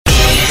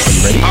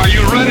Are you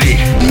ready?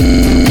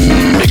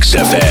 Mix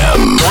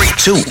FM. 3,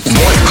 2, 1.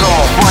 Go.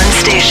 One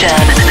station.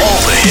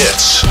 All the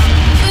hits.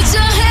 Put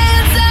your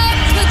hands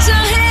up, put your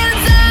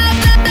hands up.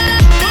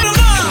 Put 'em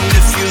on.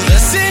 If you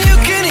listen, you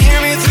can hear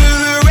me through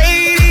the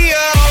radio.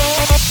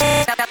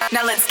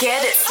 Now let's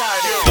get it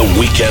started. The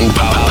Weekend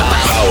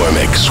Power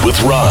Mix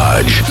with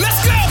Raj.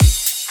 Let's go.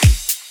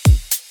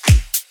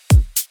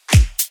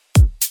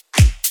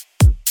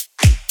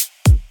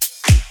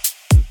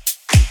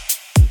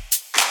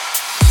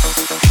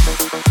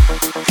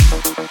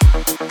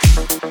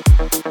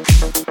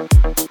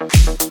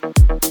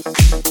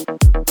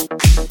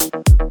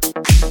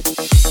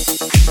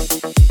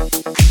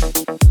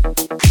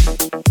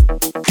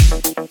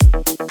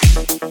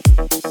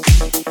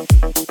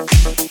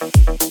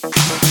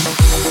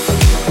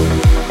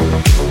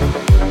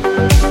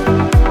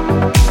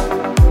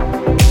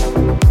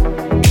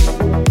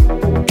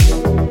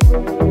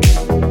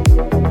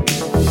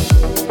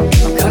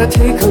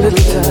 Take a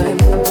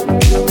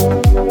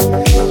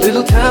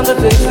little time to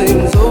think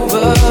things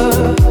over.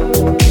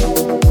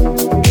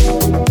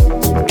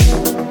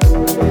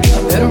 I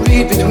better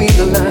read between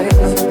the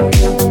lines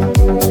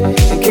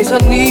in case I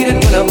need it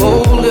when I'm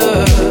older.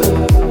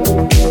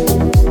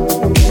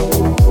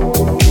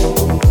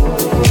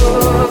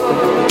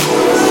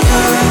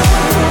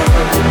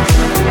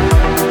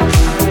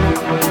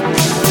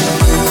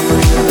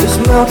 This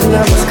mountain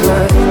I must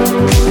climb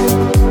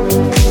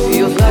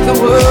feels like the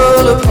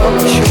world upon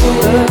my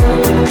shoulder.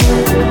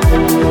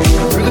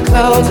 Through the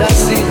clouds I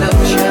see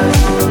love shine.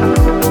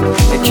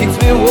 It keeps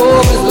me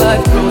warm as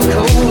life grows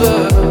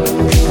colder.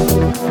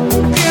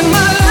 In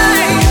my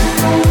life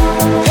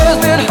there's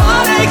been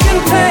heartache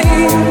and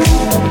pain.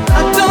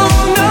 I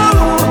don't know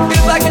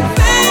if I can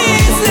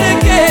face it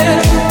again.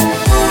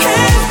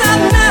 Can't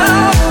stop now,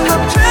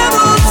 I've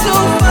traveled so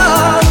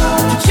far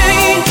to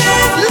change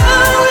this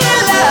lonely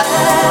life.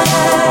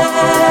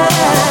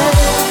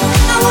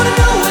 I wanna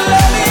know what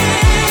love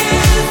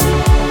is.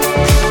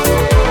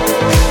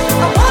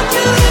 I want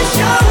you to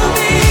show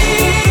me.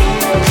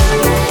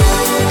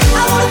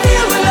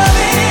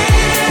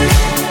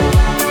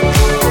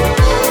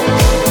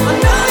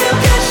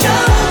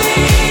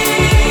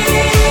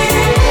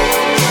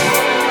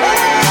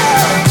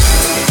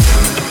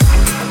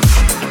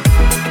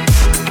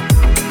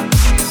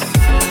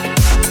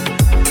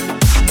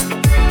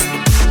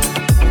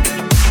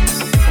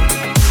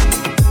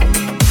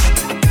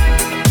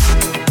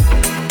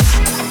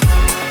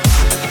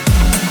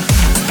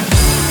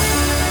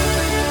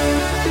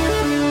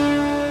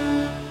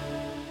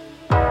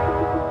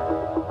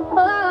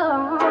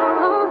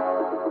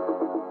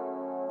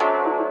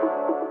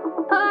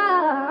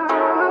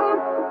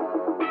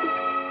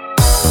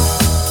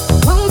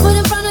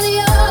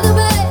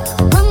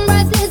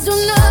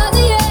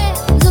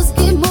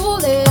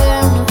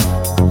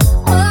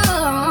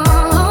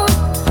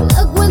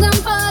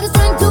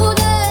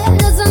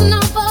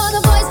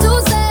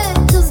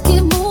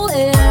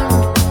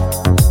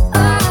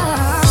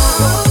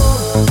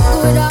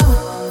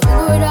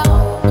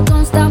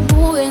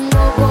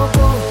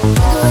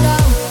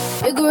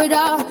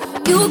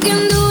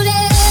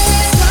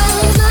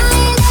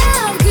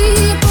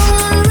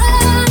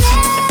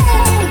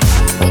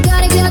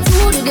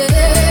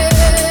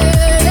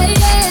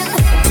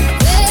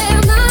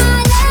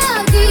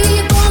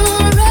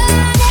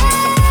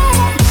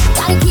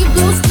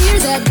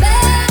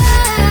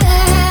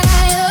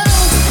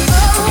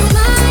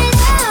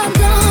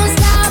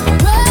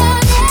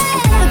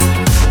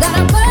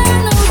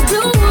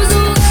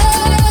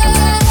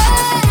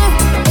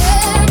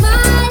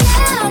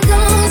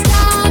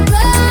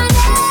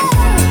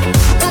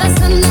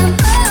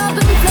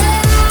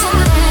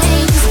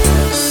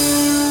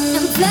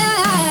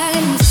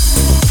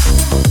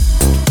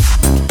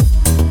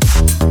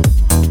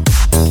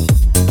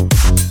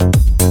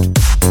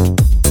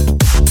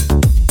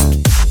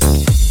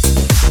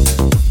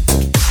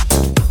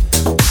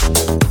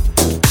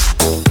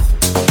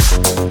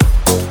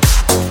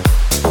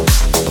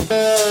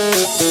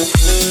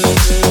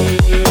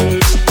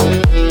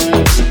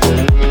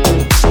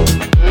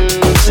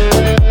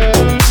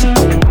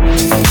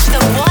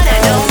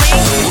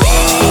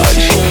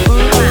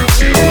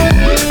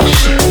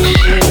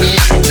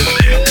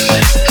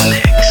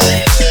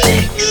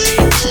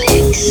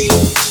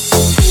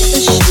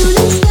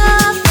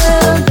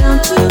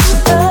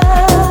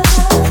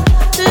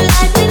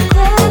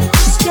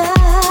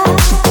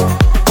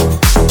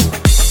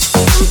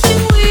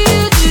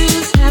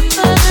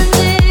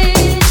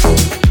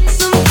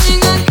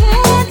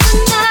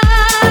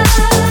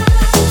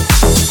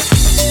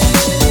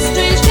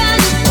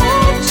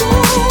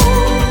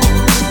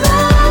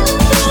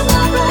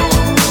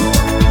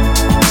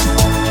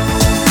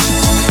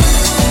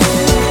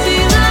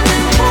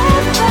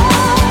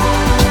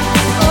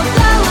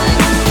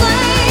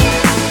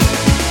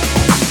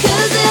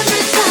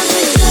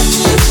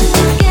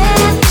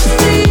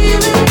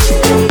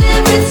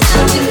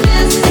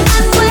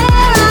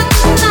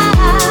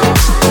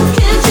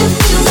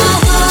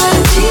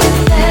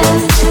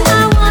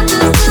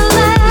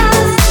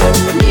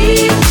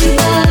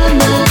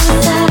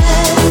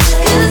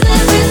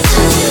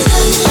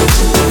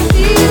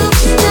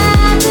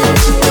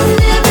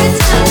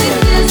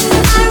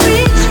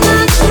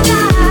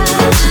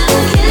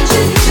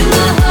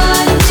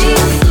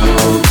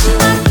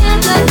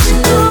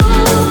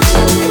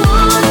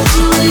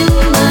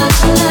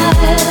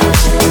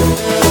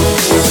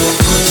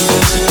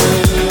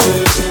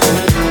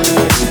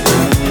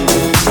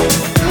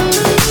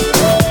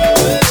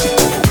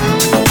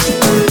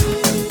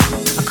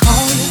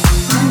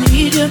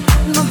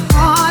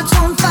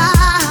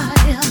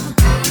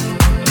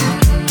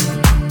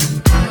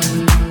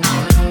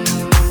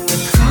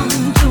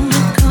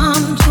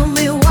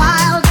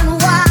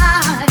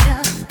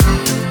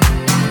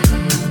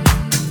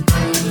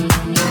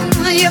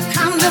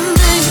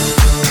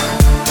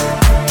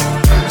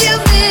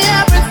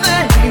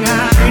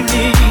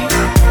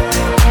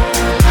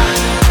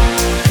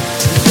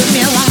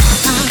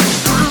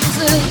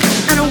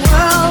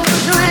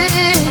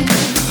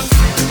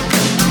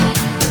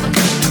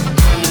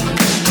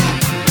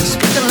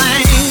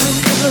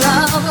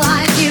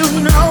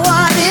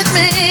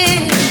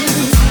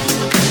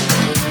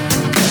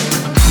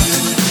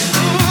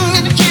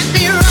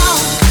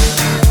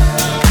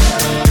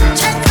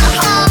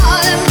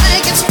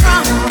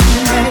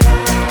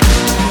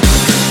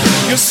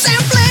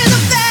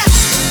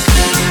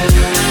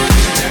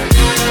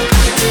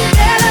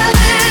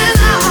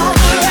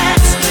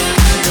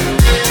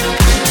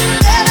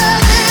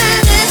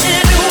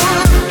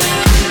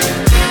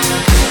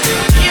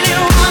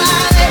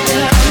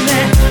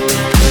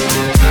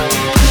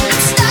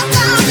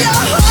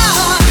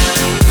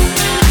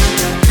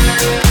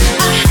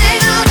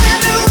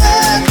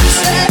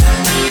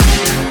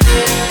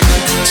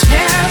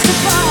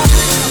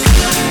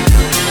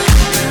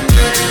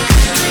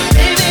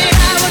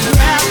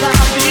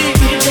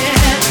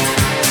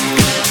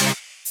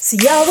 So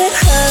you're with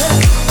her,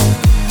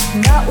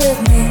 not with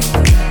me.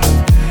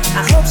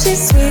 I hope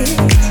she's sweet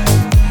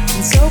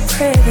and so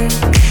pretty.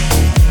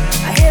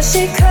 I hear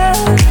she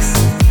cooks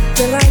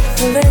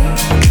delightfully.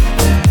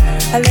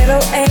 A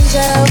little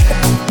angel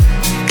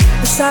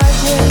beside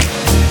you.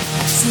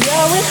 So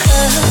you're with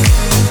her,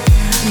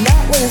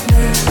 not with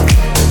me.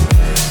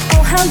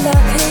 Oh, how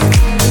lucky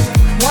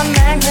one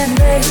man can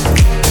be.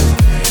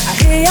 I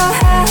hear your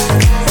hair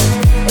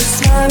is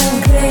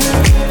smiling clean.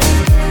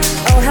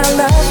 Oh, how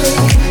lovely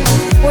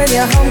with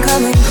your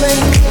homecoming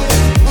queen.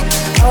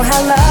 Oh,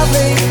 how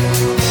lovely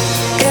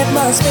it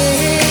must be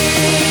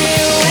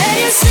when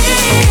you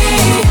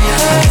see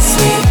her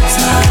sweet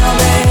smile,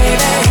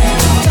 baby.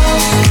 Don't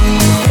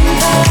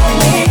think of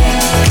me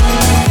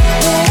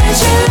when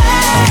she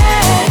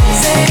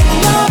lays in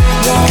your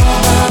warm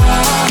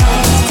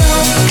arms.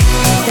 Don't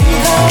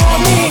think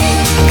of me.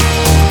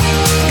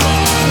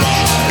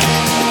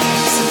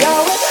 So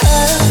you're with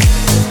her,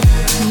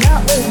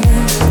 not with me.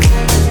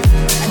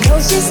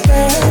 She's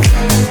there,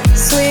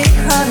 sweet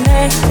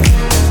honey.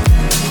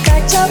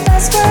 Got your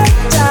best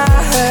friend, I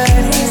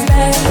heard he's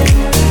there.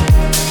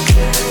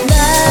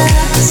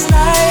 Last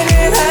night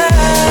with her.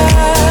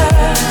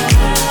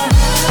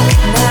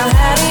 Now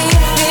how do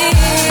you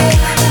feel?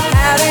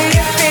 How do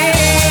you feel?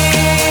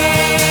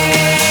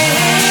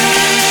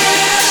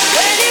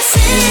 When you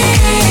see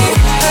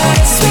her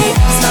sweet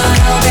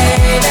smile,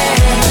 baby,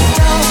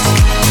 don't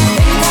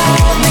think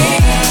of me.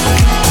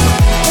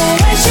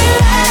 When she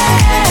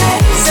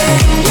lays in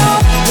your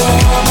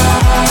warm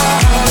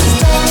arms,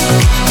 don't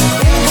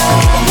think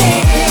of me.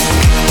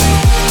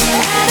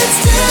 And it's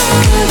too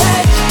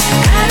late,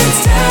 and it's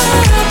too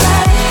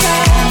late.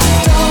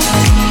 Don't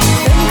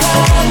think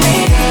of me.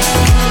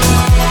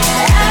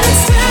 And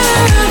it's too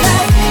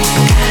late,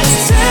 and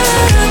it's too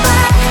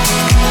late.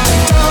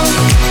 Don't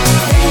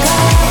think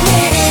of me.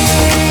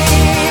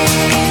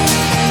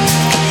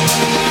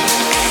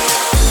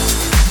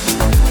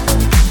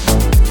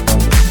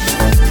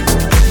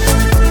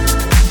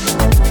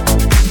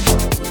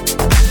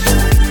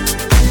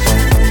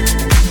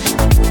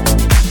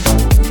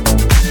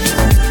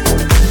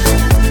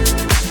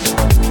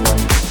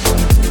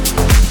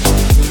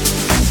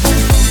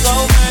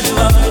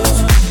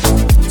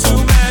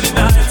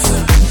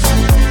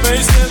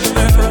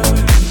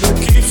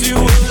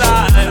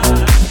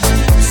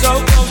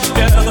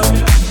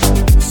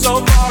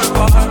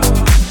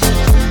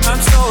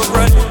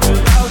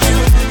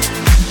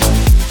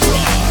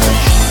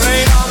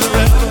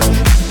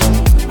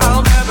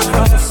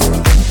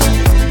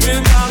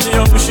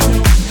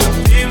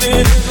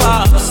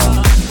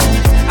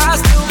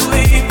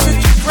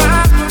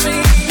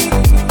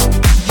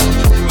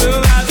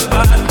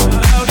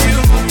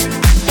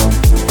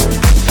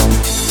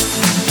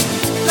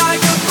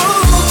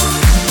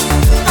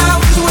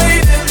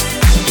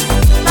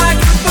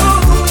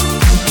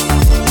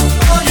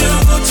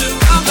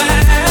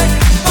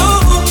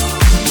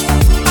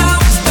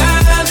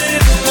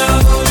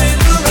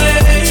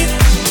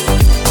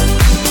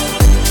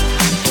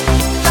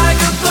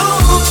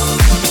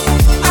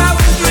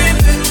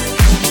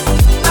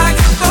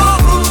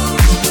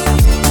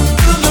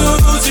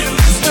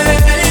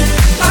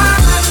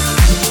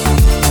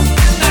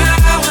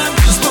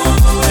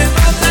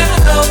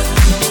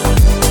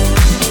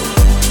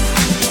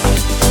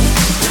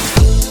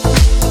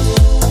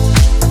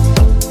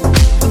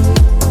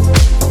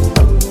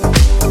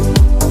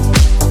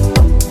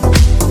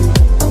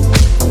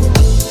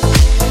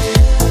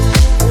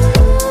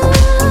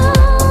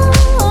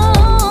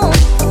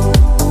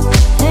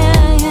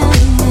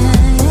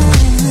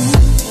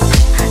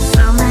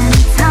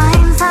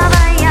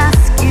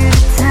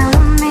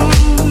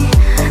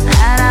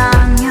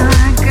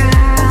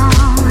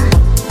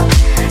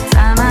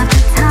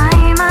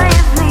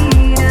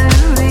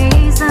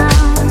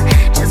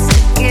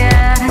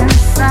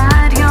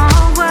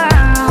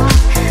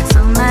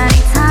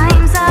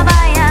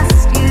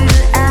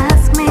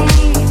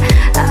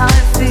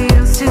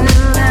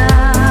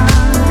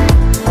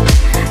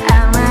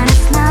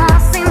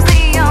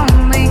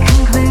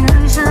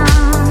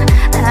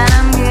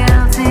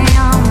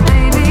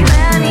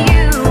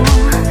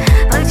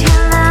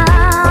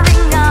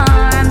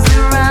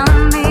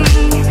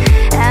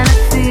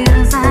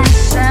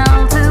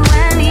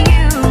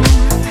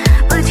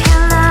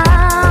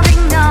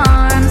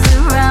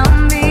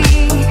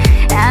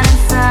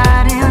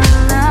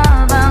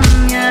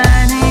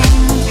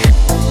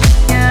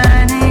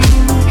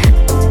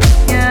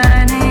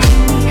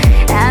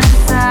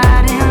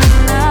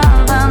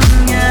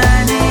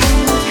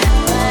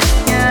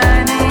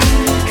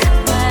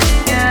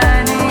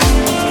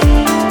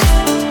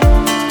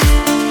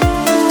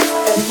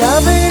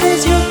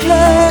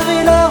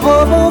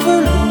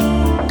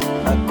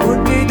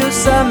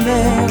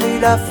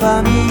 La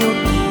famille au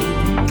lit,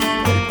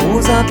 elle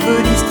pose un peu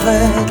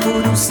distraite au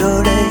doux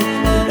soleil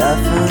de la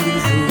fin du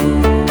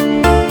jour.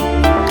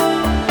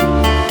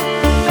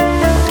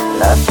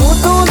 La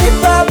photo n'est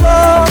pas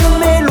bonne,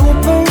 mais l'on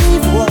peut y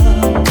voir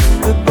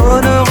le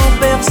bonheur en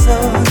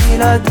personne et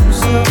la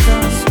douceur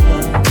d'un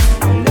soir.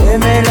 Elle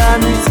aimait la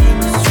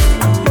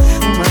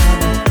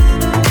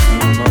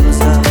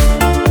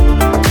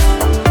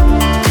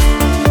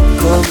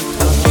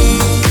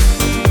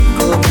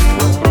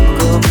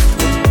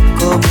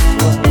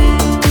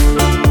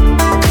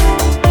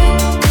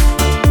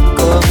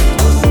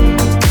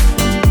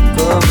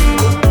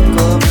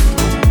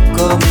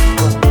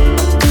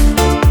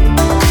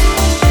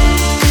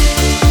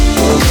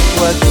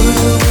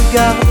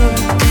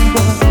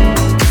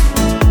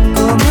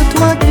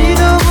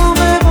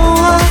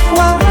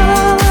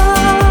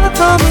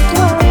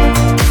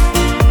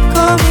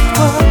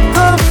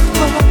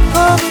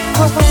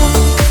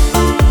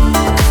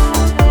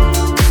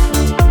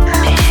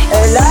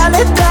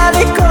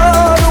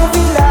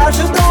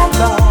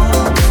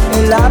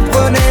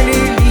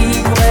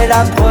elle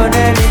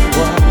apprenait les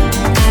lois,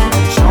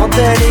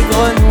 chantait les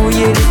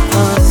grenouilles et les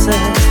princesses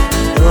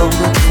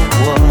dorment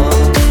au bois.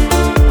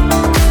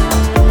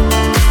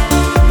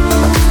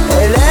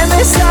 Elle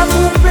aimait sa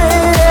poupée,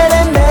 elle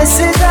aimait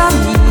ses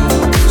amis,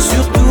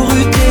 surtout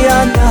Ruth et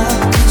Anna,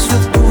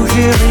 surtout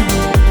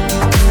Jérémie.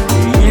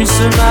 Et ils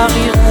se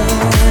marieraient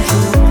un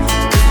jour,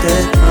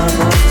 peut-être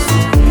avant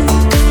son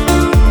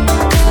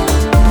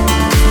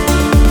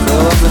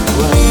comme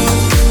toi,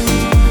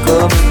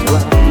 comme toi,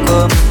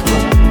 comme toi,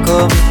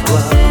 comme toi,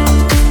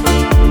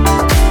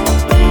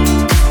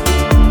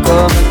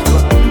 comme toi, comme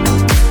toi,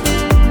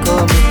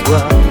 comme toi,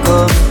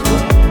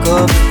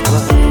 comme toi,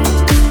 comme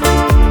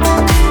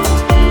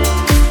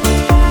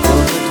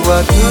toi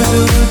que je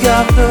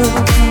regarde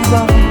tout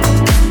bas,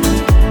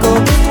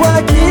 comme toi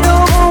qui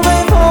dans mon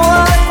rêve à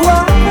quoi,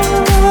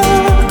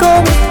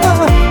 comme toi,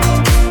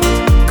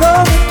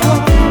 comme toi,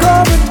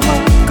 comme toi,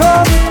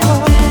 comme toi.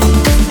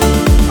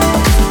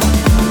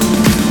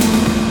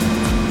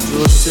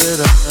 Yo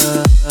será.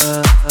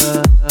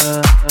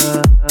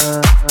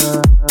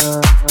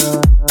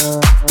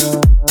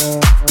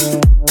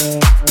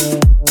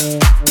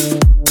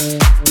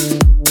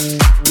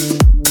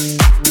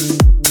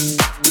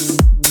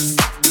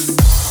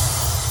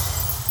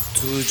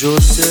 Tuyo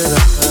será.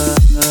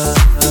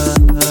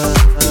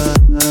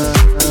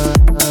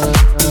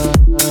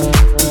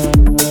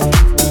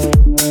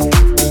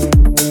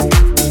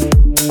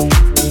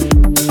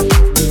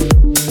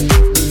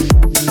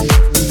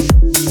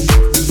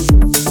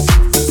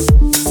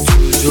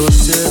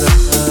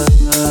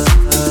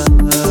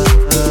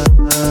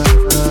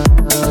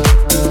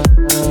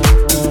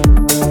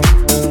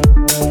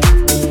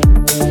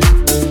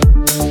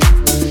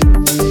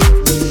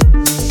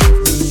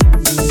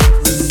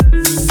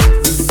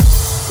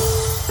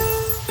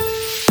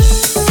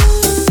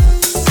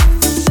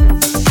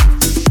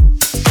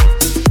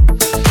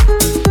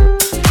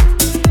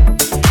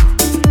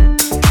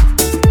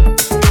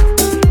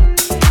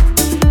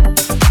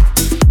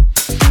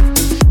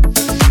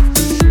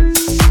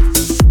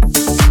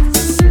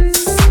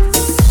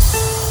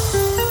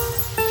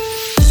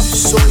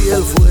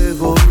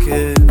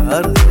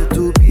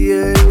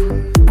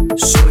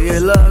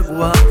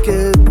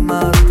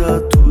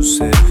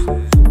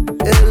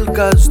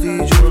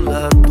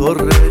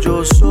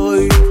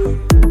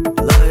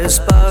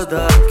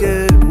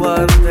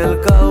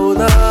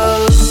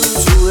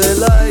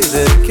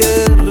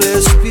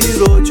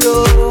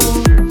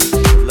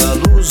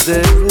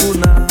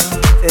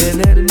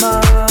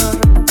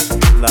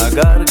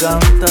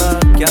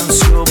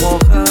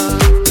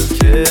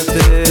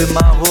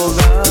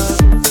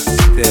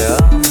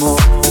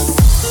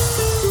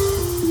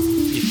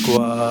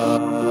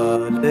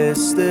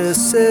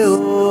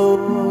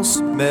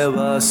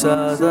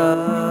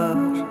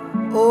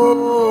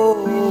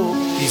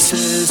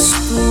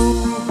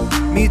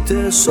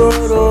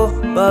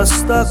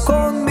 Basta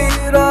con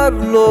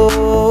mirarlo,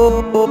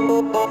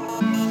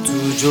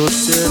 tuyo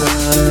será.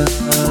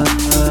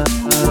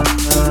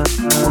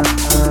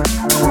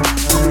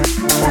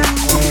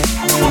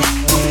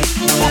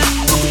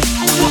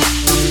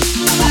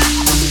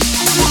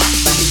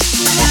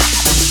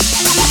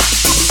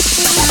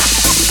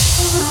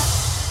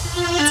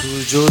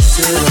 Tuyo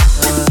será.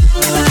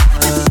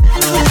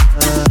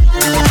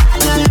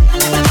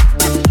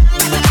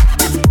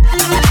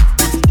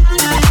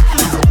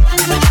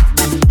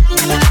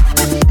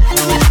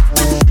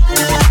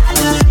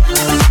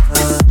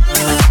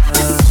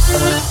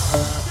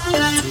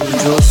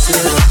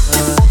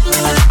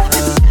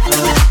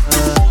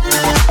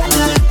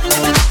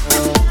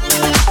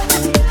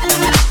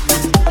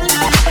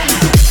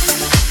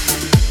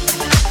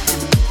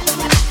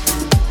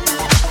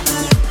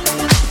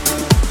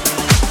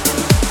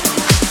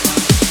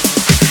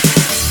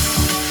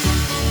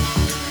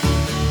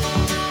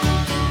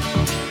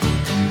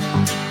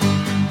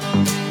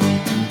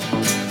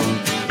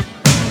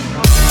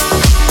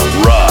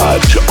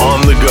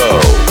 On the go.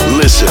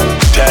 Listen,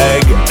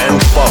 tag,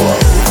 and follow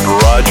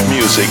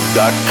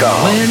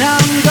GarageMusic.com. When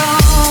I'm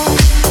gone,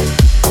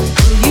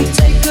 will you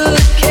take good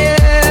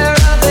care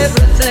of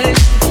everything?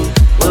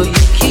 Will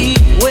you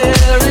keep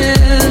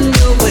wearing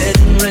your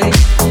wedding ring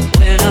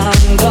when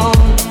I'm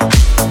gone?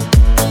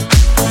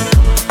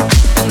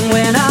 And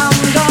when I'm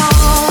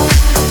gone,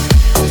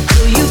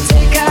 will you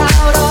take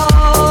out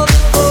all the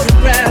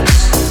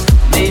photographs?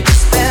 Maybe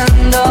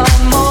spend a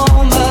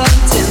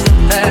moment in the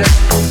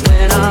past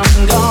when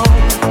I'm gone.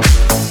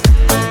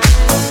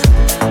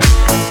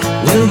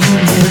 Will you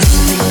miss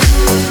me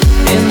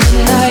in the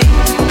night?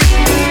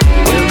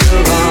 Will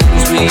your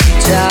arms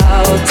reach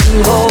out to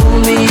hold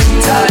me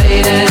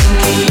tight and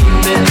keep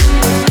me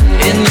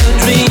in your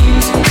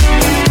dreams,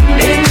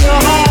 in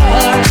your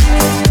heart,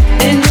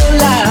 in your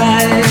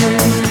life?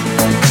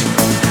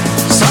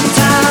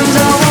 Sometimes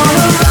I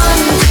wanna run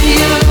to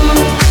you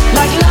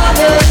like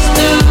lovers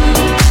do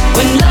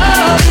when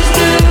love is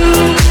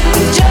due,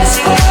 and just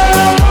for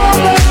a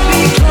moment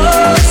be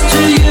close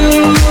to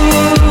you,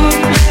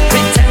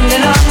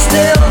 pretending I'm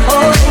still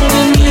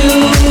holding you.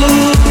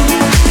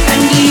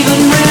 And even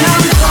when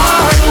I'm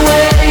far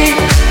away,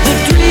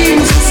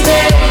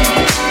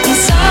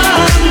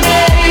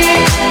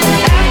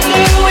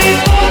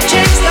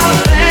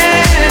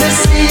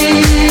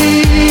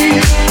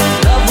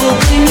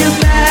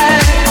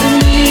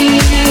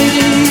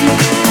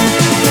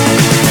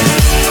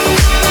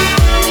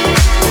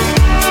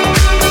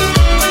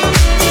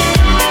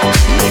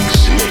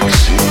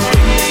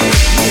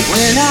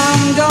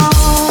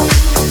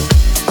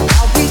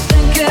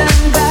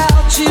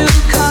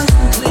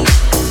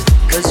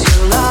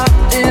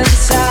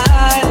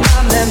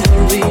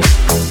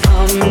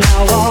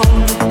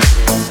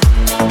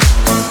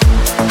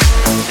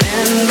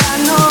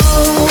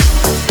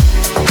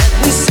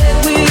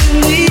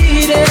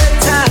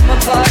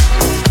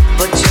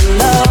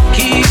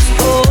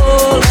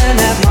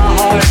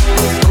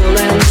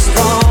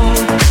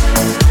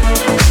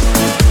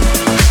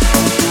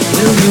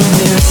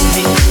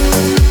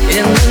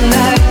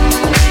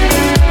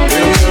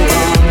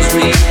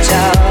 reach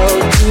out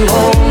to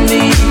hold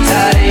me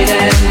tight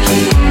and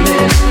keep me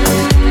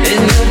in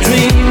your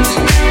dreams,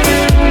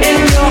 in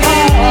your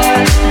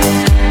heart,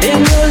 in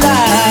your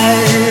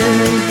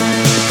life.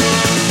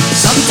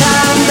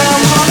 Sometimes I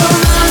wanna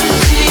run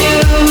to you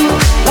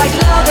like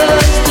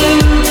lovers do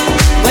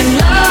when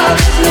love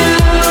is new,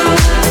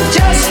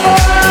 just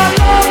for a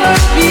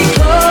moment be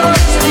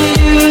close to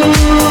you,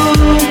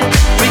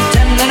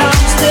 pretending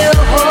I'm still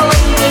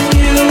holding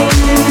you.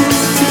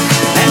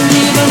 And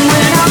even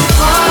when I'm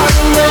far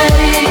away,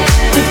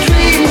 the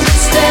dreams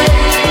will stay.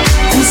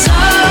 And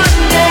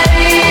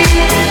someday,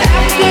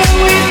 after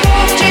we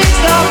both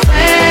chased our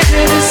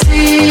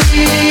fantasy,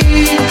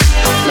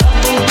 love will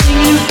bring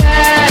you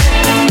back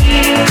to me.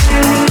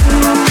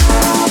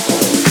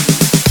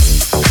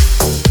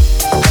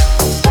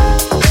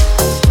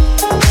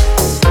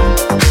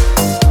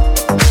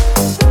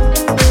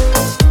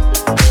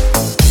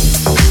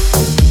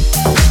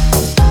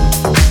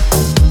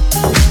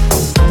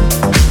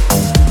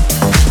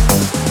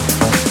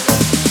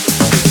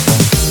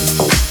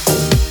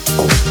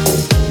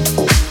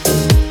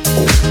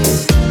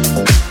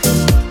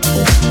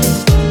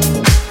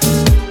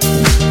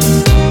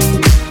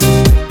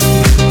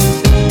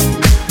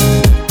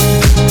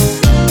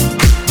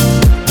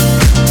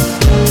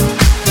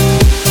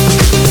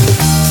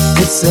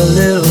 It's a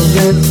little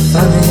bit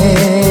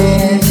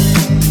funny,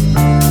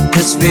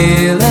 this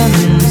feeling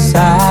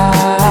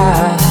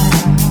inside.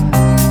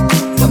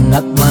 I'm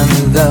not one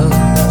of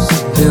those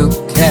who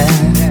can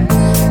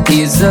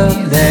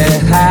easily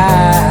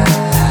hide.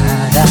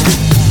 I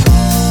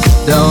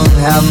don't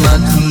have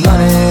much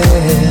money,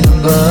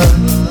 but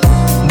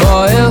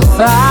boy, if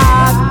I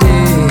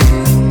did,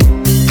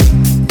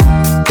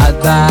 I'd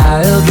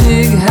buy a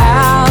big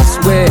house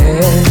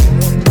where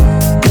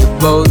we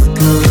both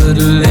could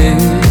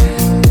live.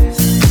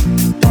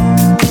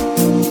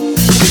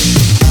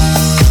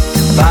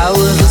 If I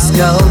was a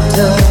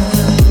sculptor,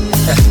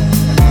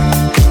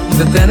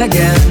 but then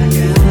again,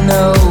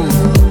 no,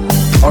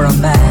 or a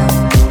man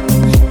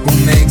who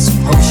makes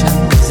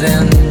potions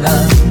in a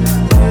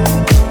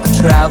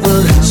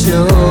traveling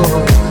show.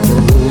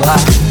 I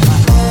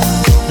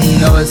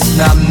know it's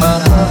not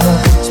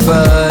much,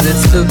 but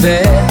it's the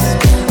best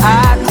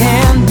I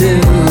can do.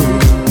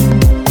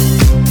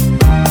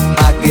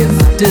 My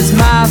gift is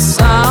my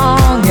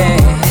song,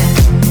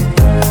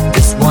 and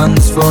this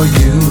one's for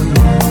you.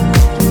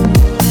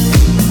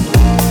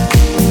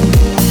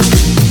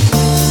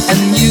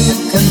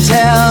 And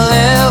tell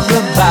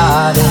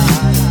everybody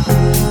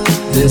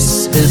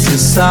this is a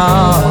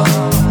song.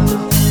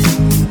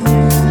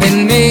 It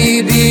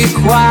may be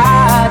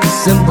quite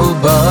simple,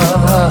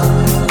 but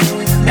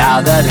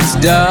now that it's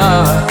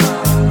done,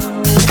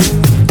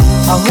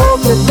 I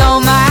hope you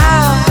don't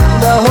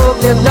mind, I hope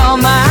you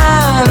don't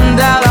mind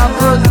that I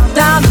put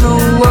down the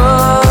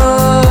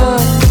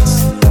words.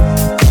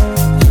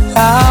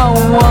 How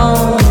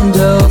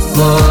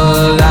wonderful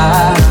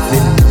life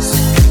is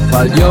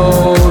while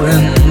you're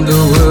in the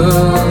world.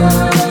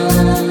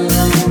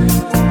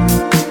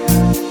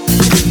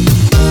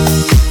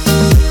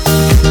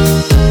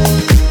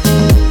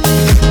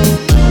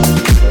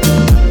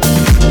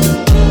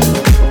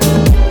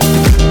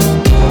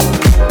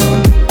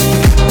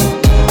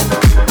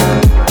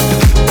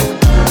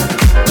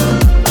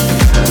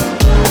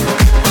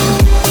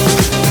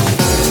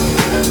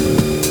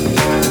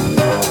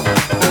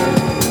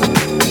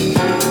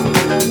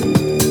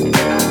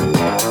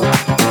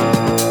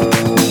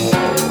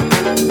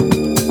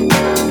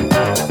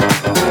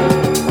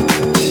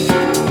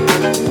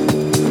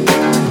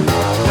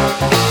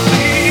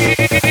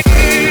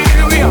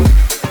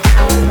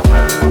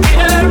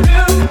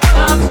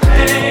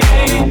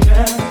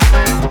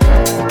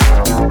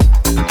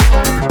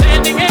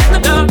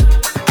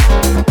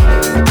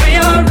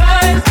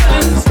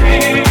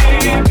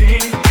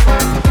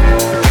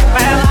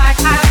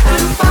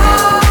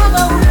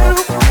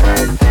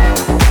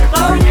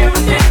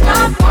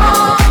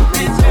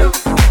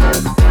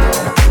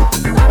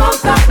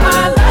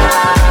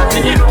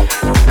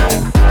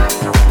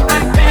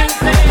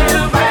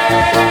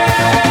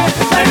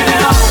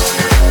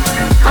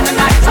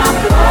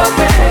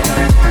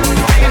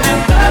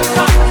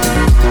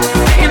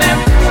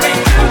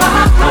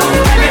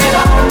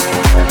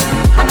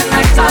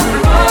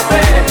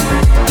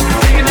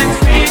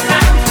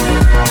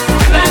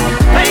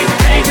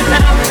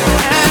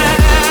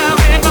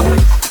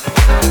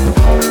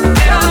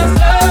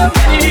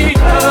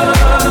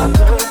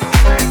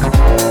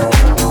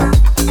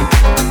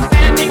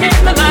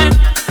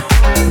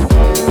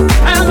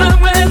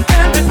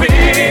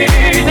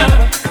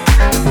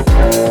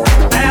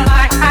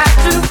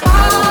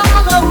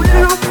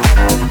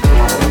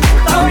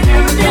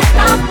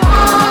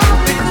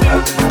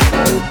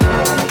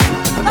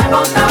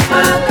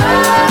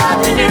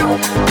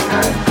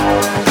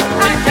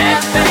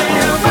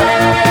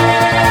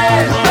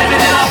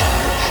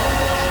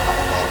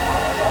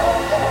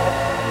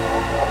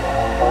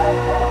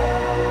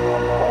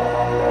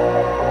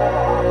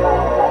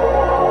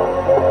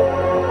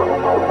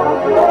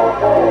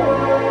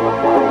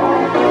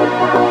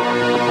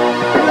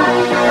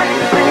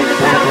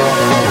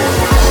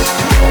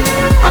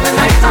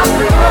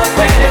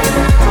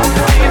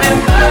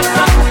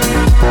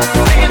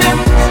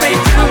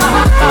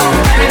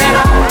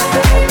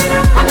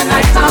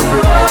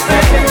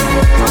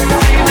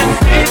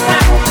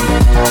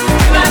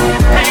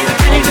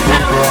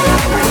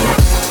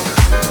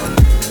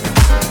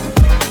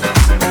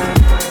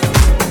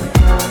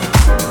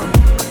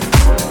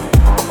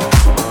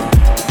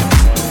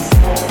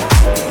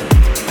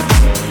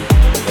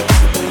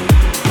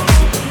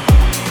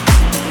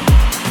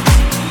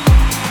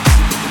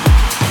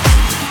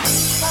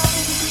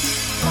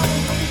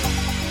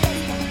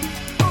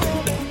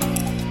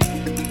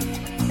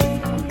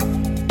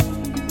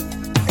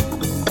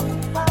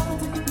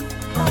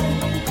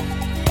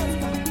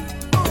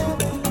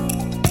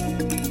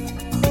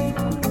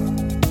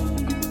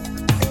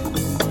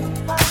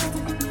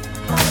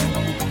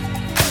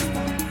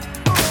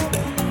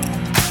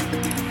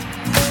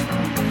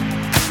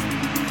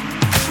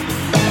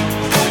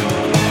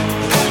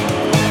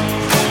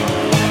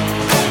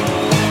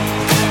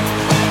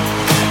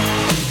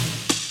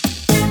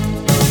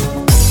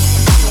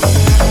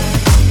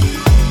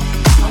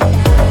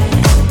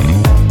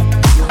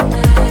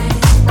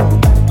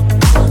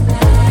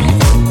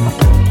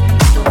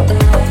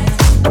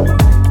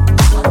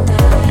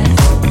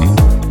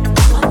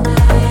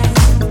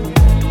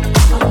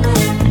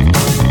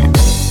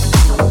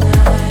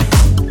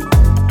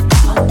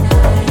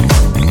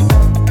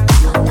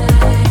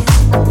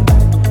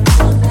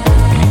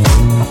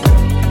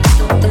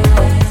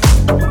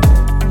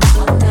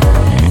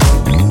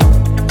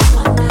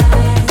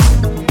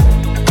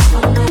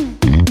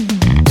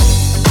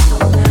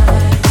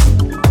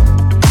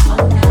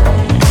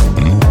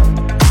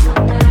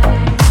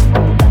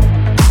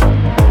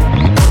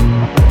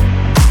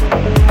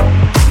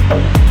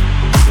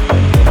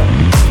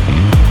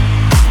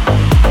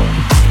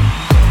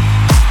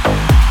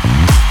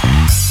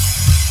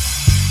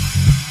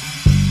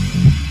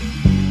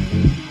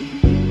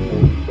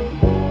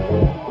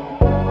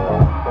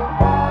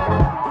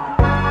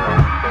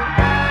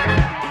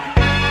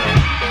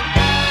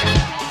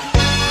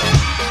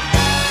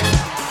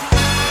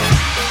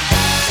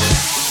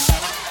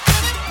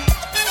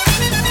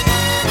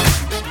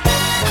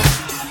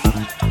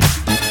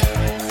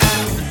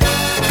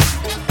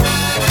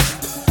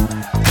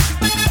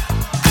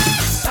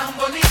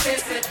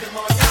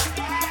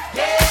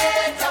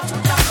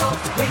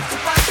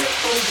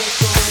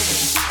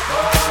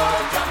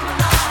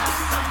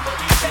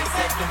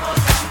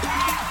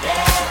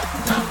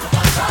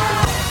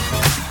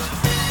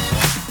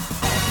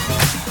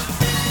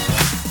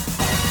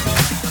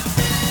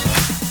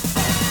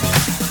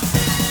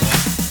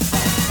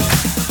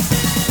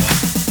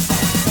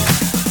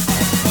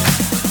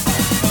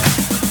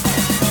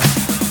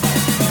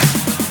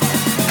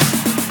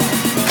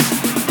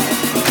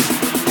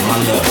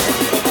 love,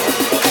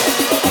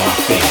 my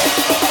faith,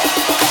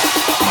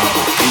 my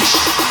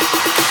vocation.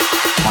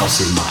 House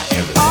is my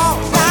everything. All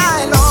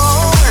night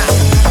long.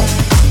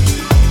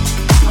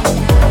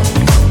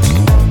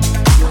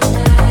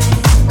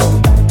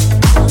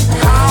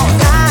 All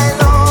night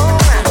long.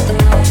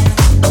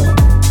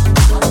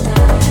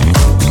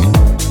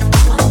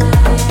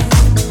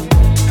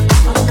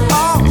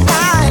 All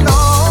night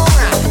long.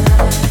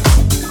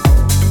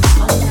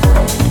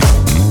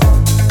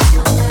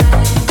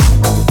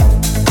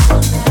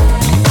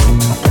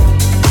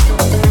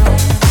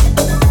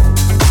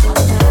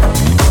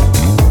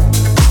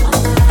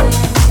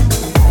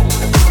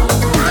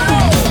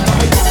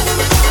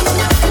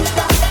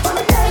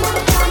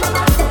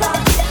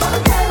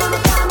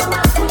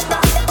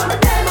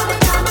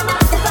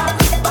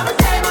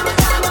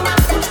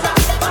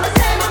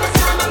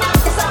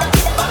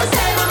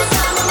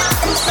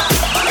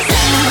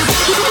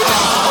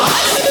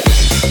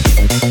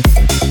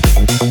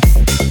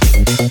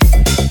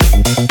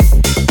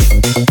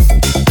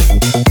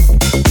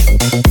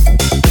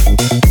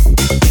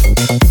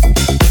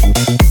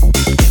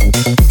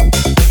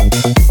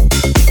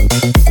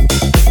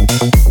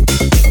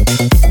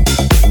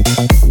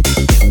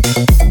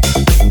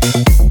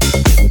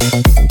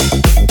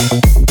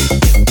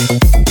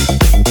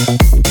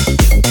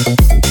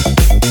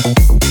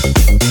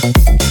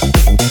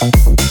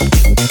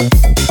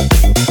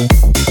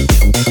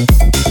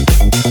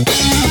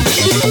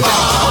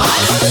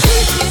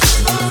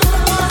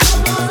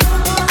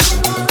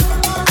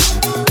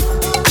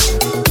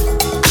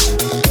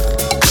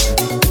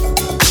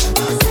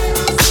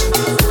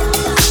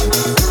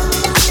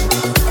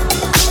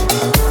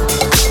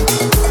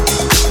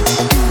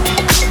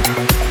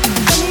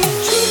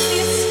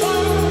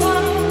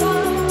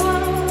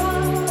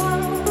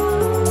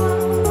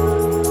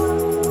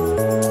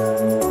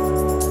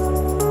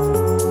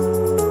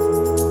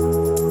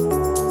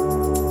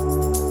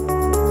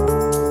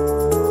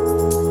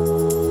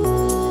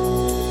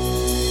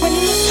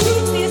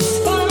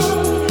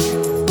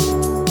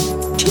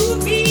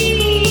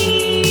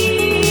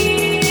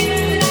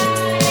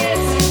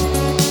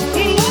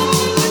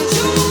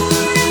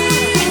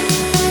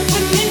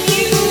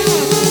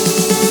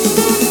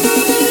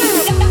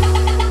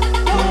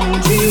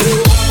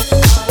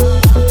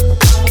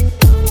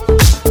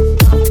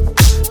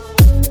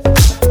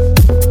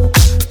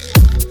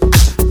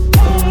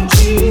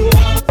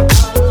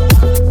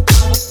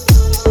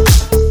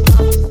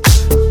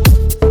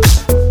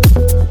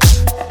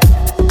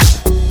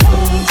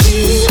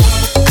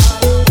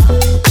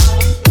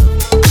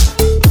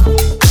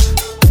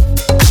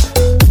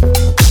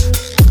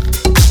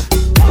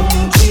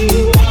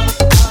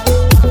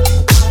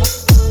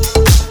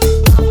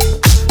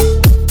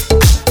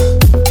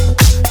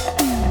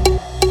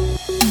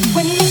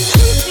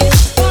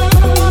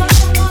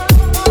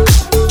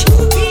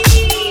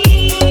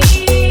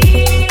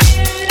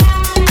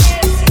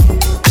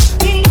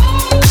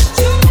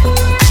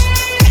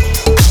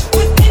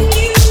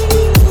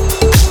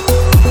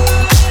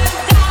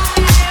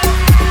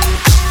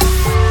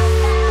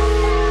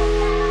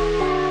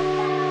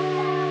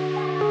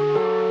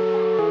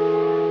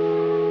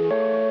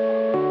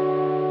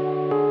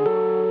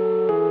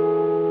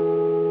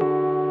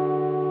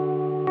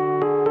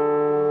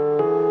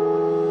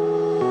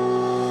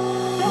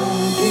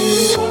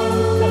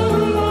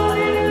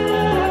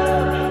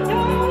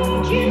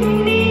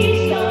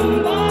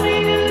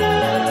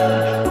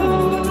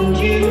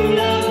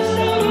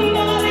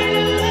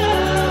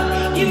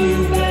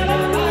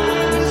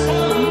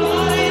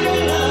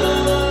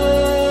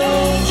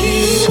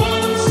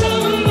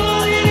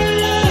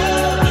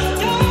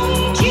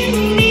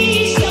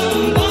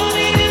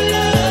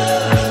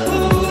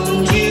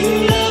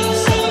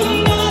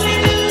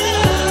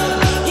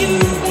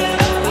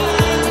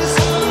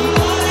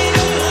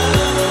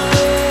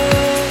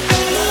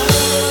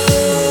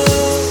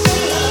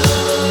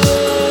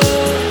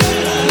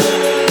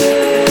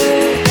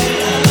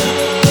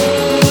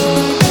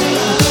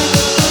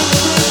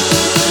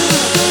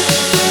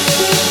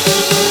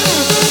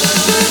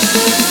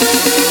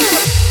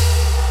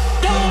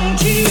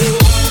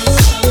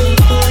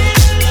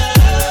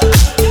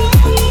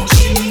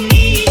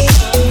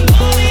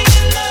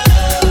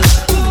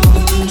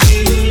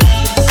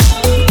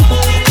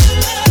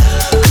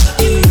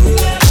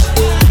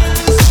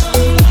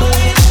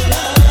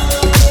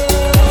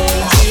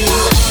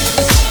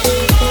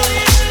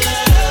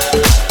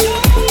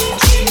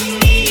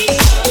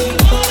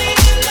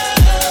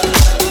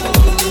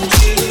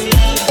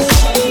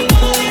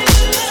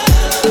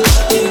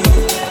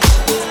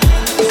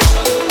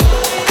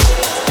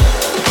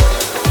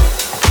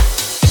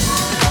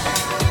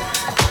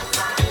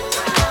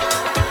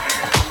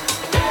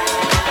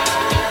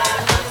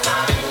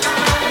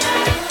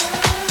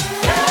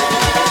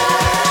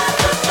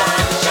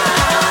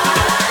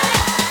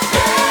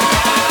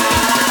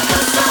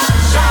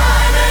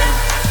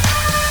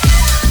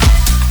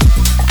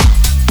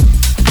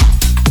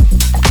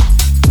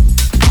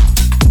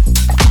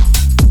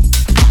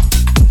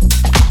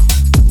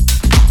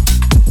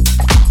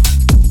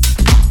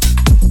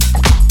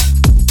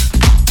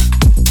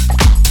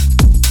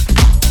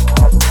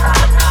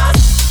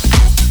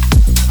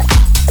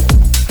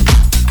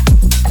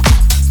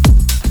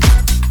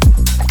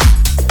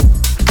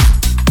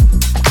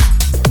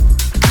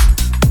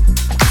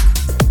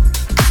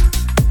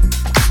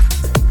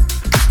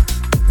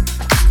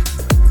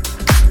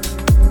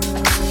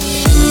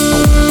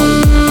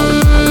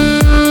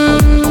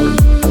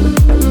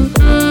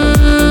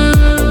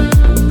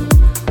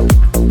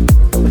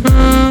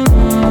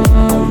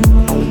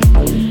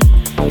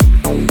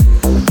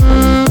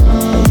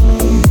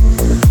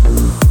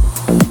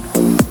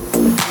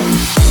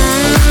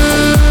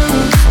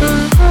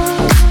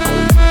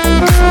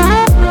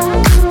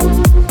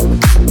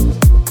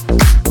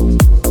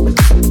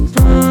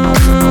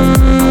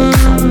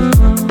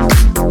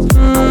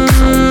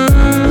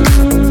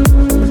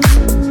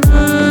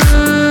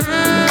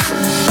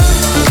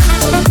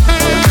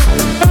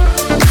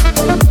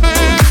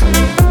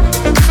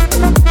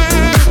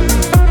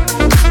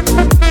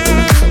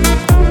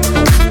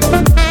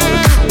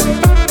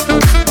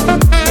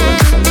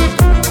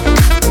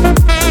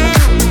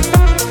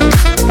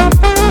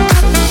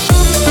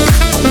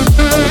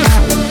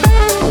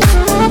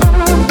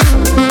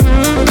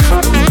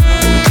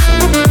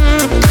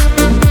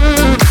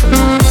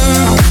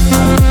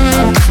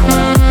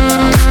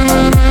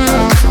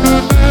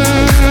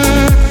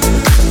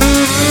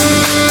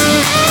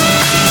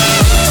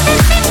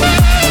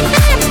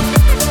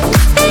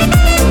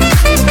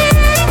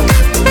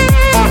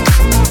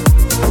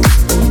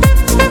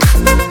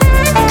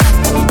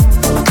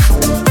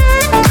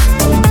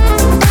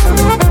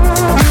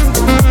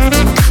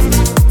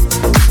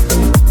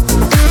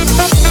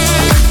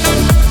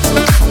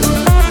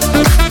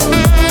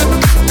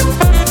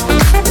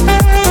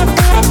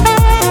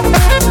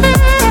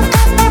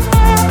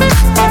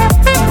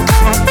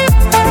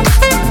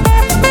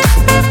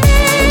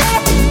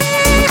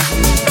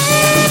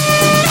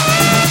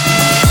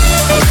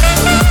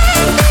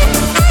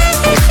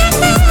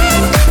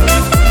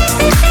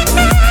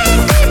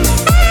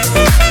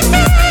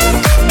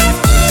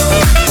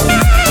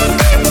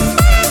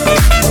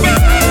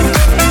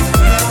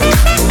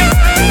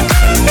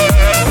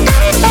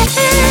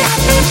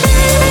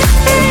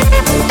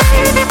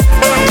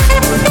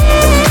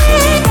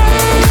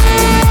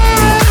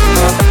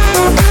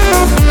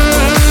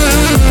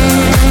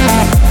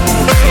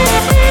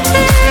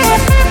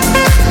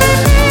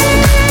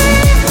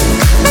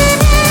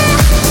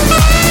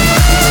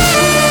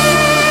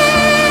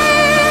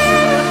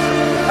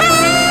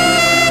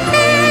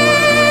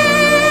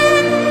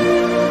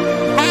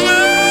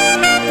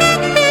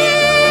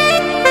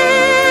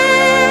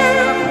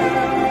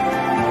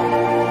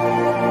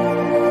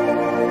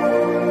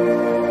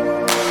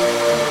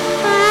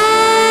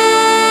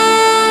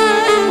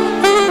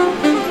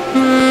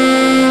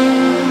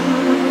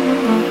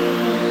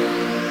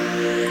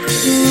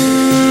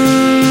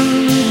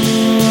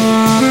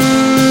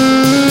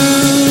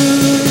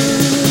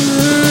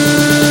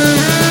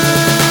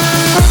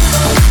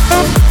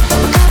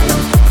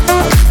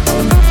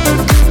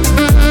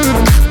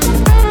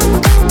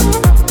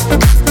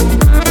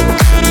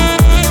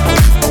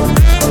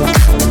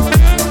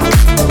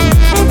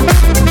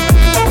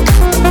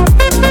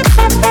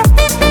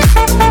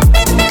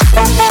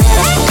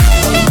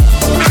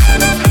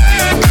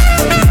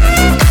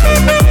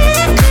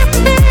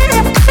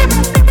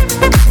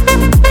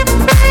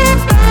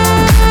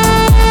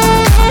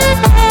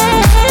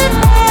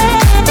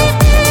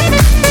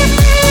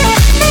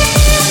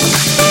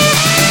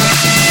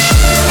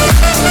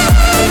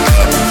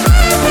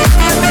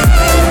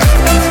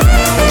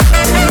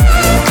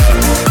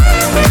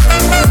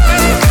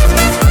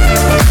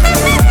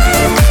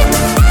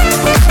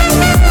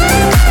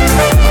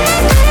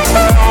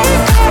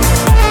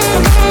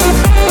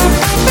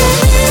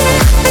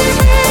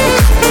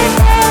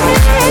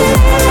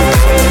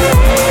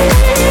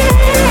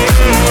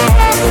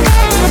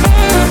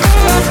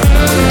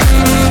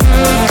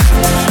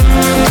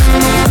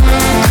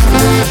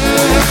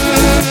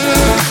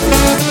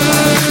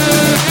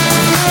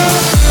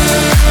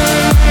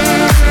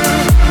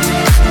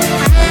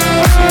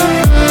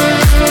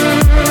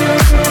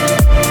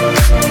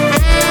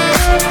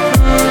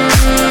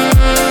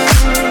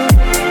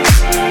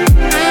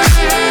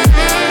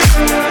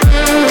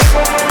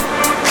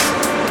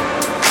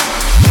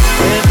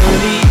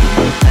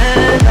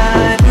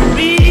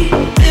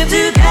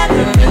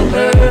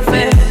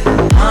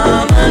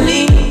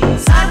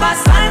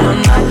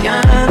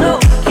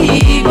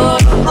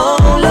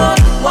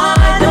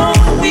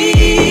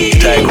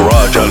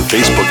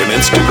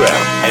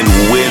 Instagram and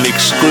win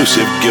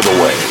exclusive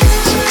giveaways.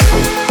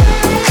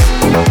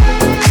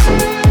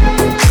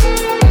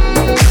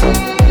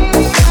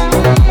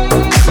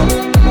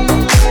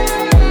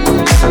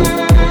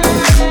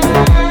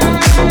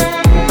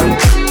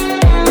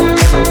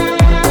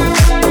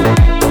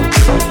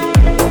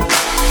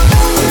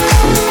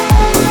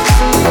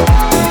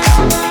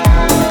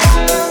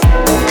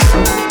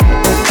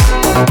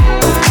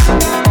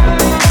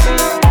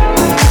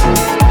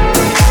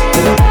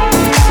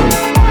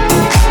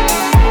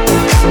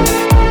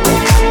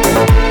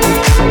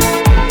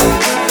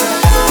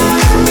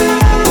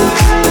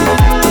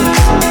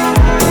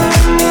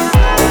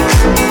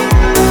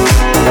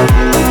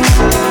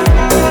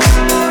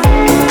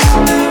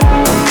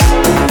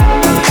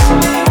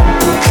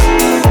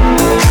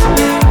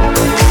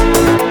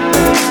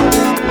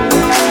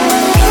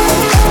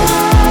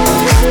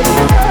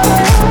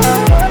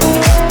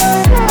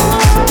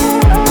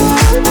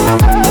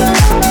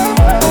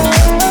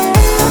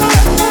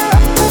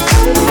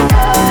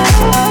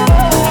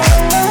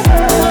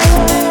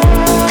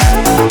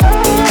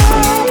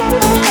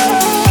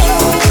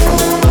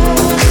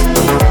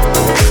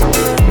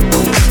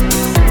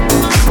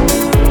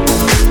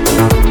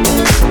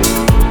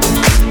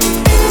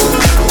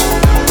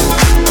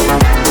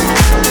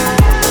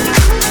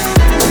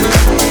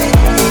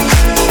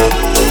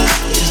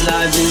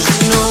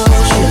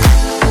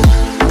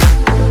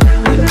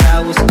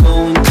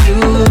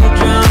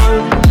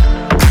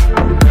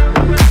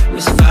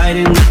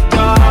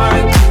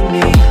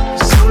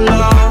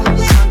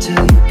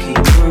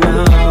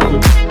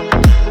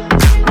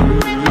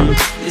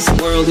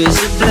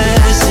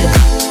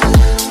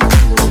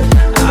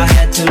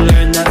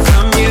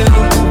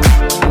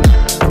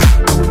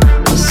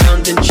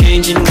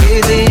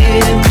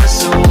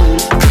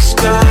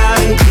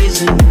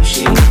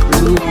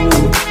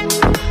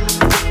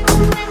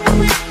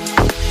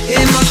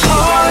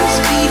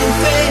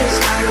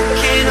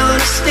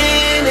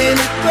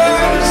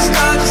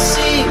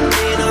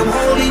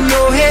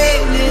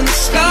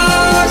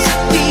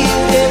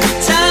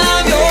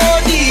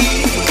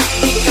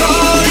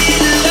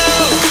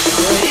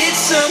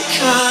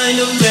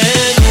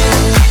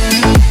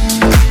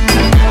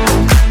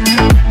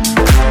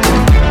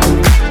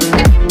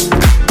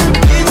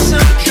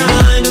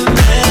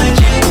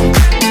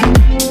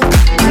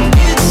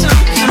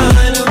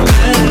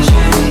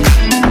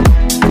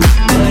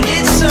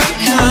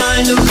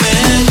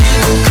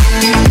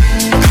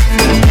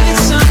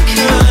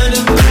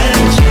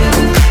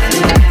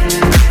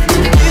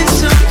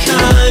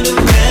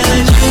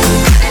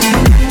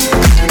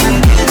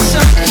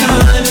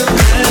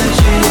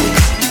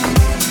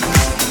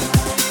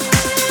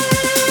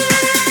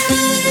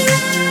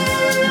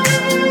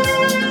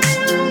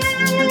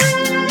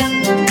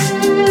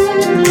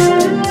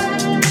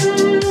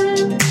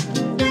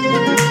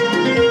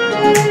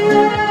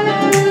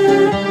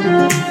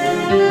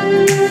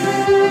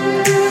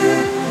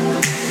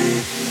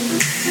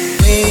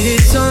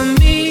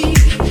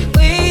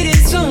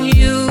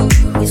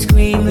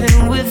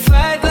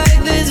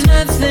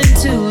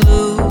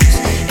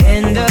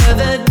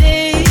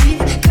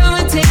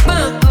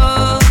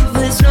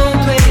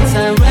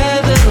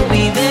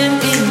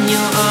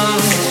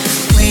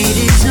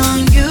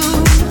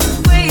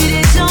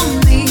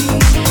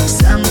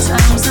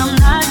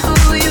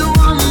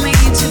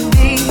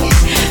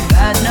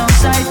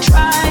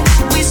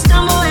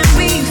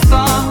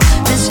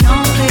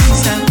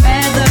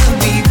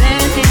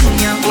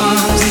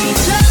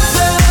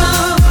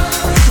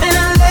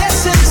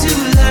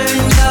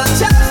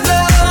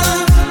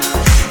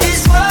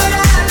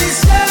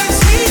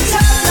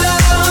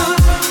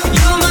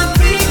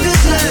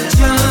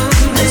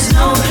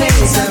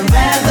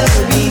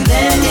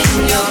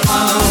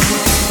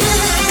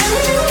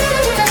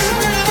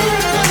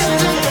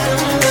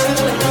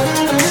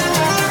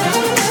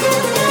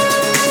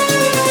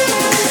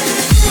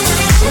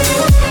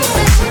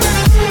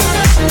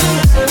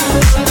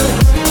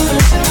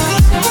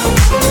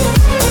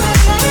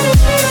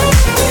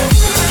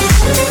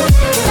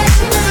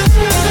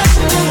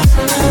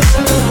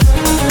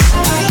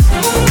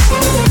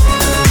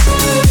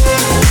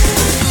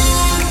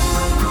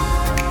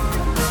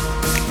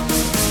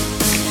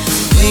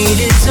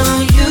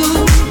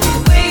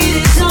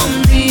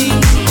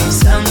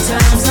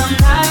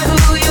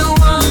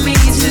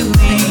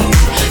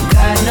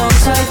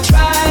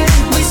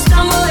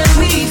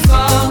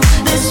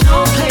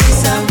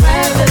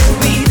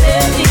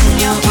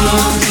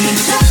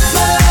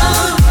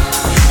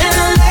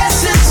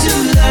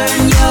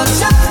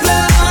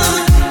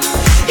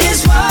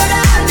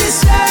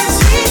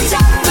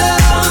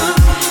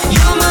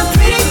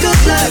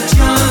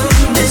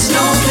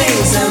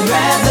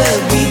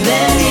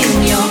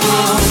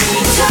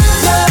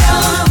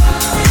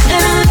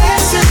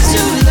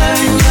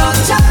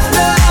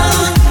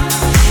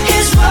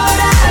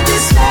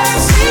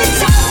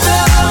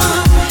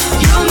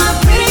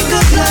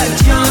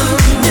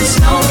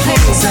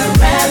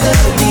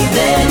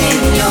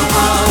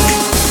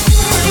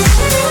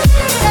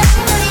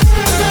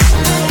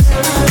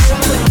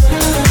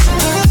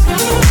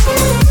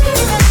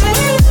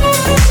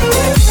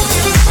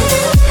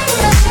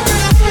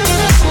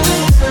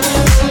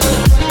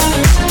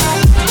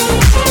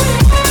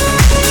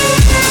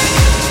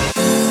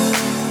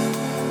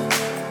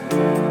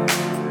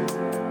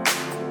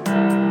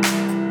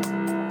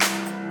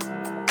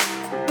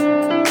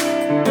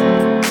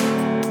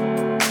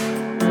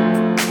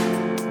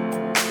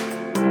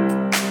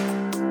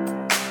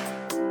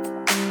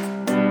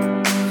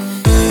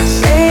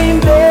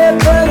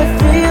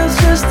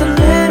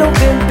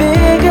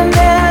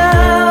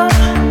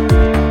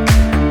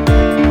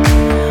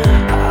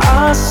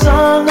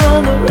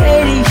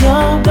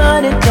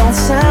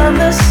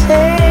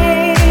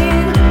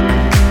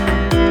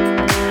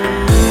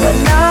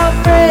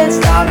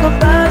 talk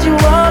about you,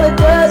 all it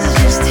does is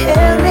just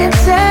tear me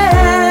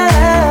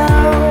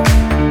down.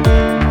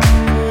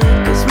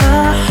 'Cause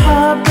my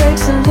heart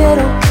breaks a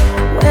little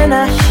when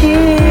I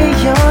hear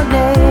your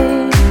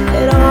name.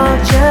 It all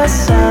just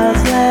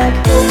sounds like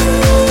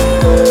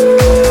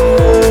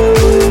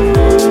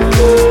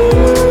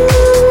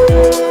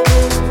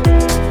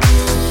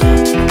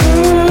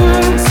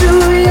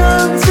too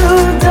young, too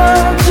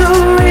dumb to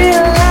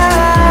realize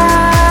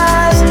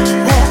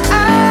that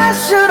I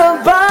should have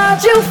bought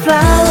you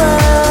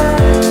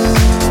flowers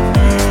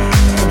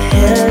and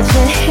held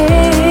your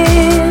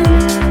hand.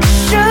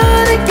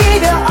 Should have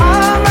gave you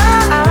all my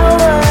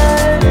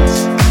hours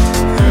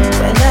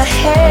when I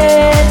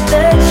had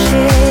the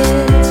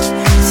chance.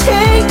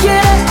 Take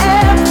you to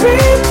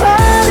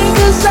everybody,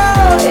 'cause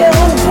all you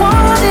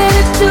wanted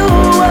to do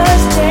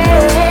was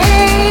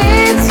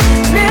dance.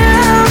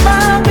 Now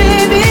my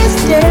baby's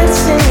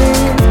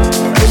dancing,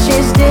 but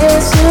she's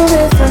dancing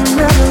with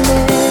another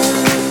man.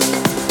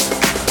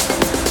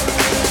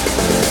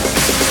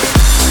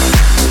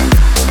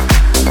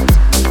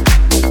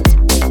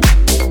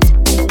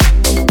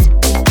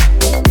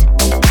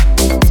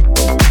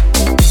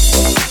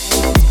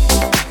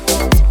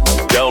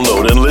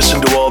 Download and listen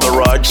to all the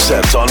Raj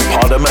sets on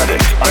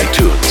Podomatic,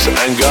 iTunes,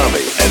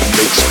 Angami, and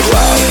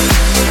Mixcloud.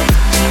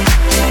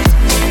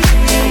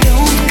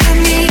 Don't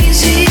come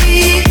easy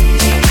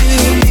to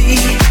me.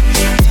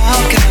 How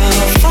can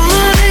I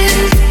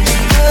find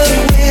a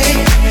way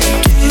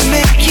to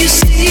make you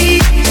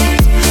see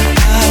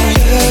I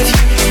love you?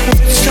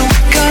 Words don't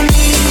come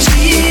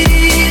easy.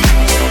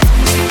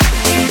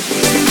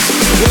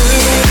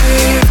 Words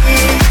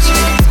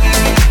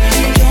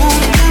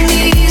don't come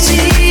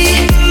easy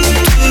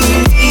to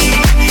me.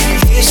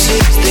 This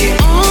is the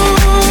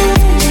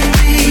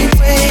only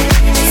way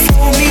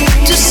for me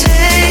to say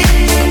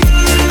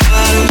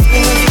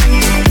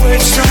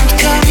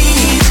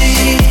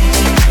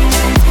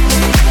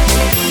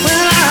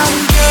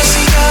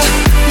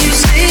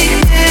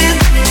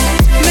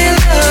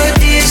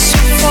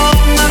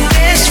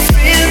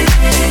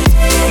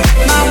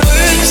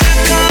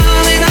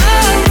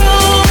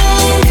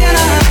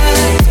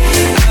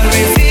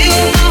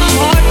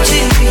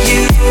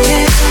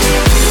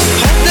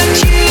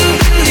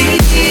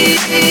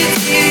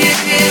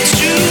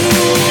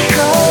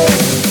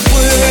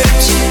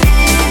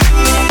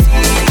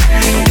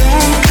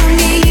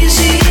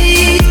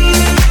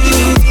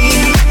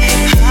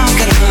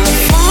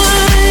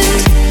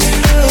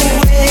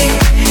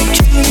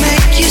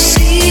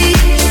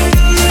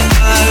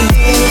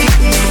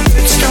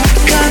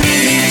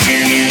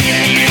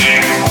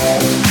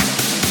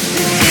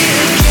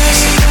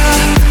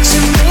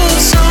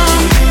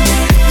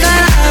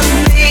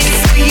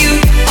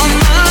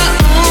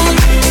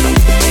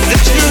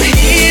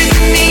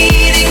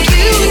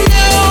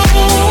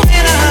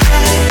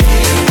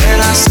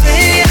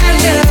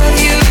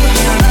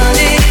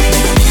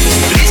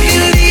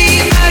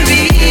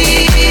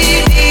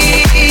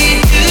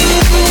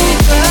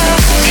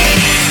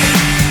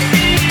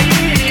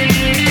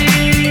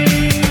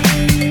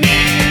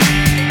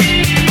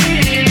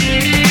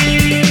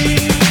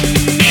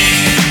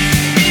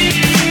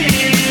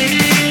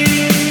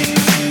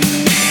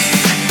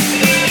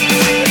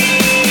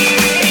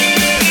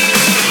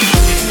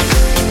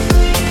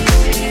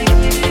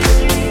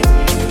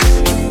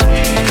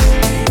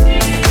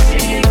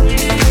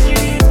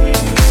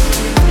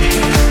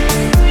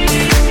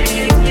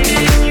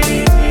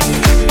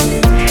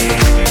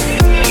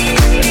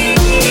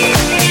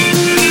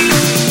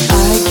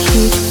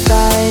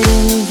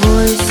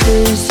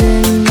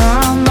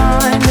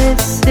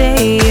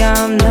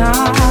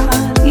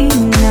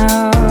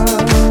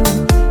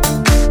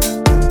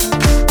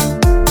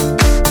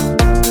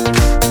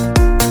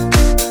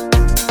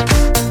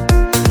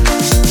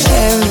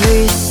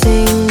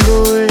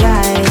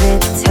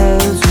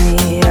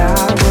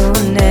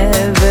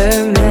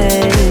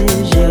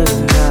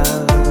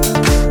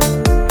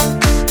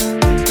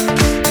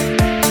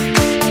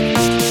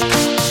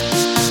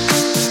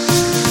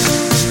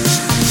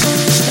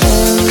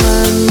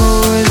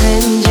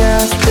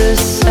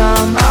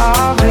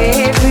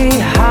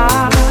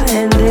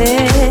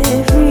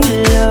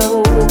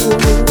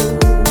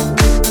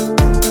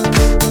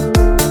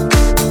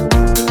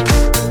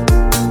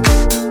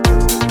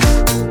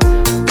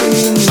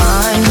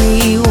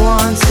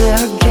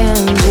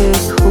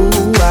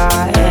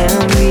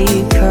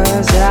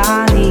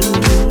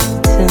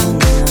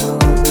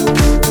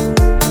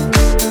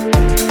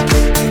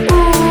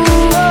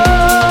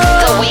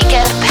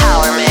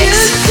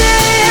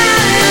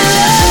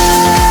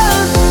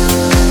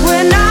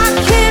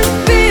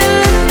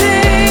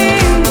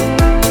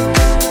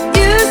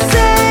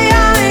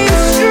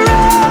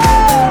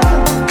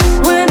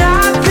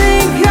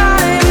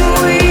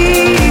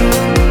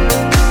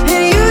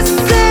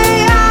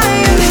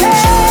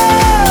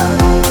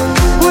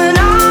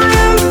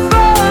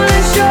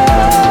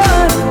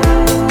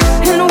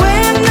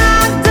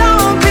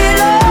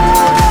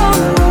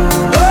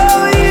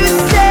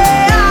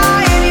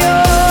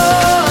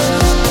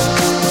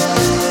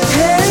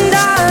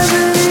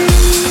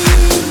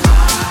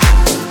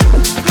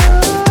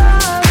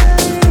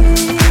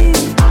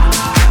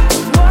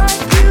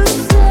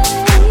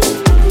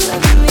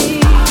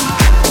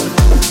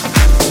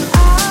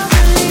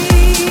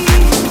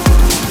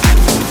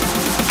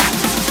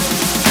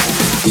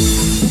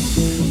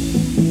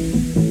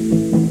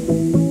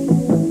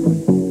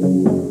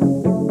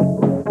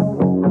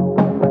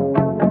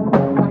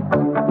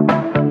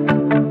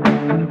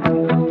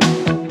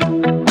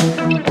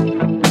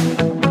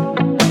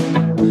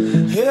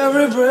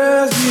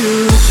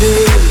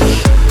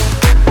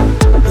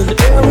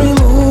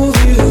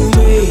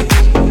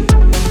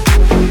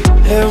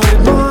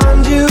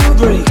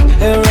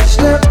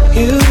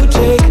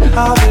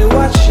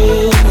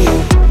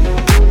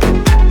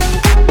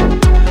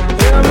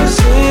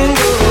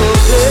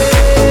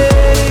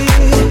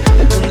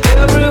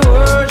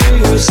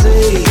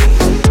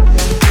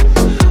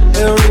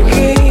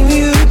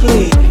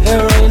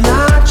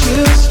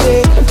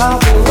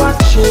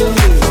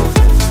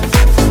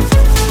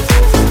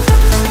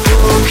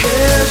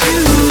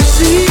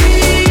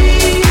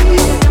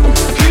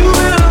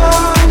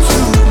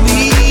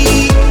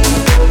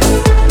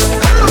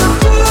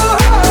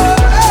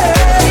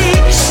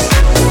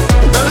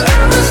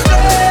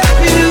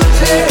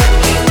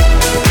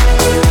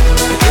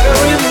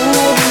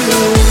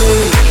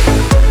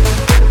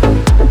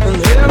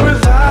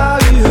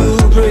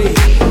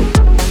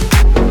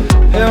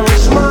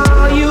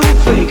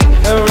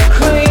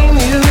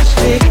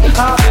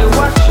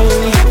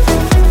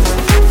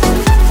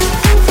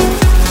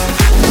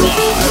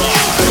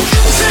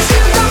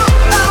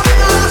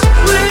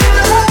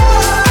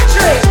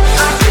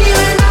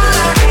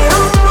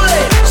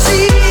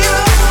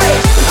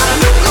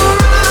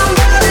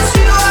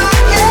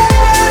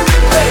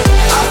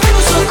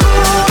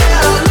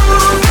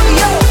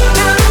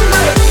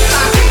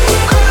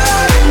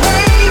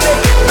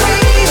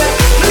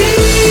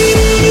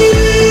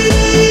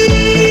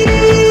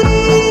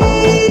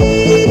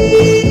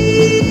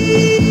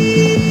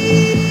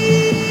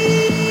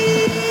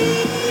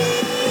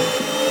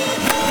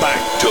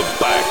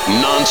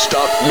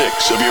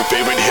Of your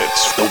favorite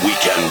hits, the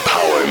Weekend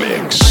Power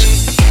Mix.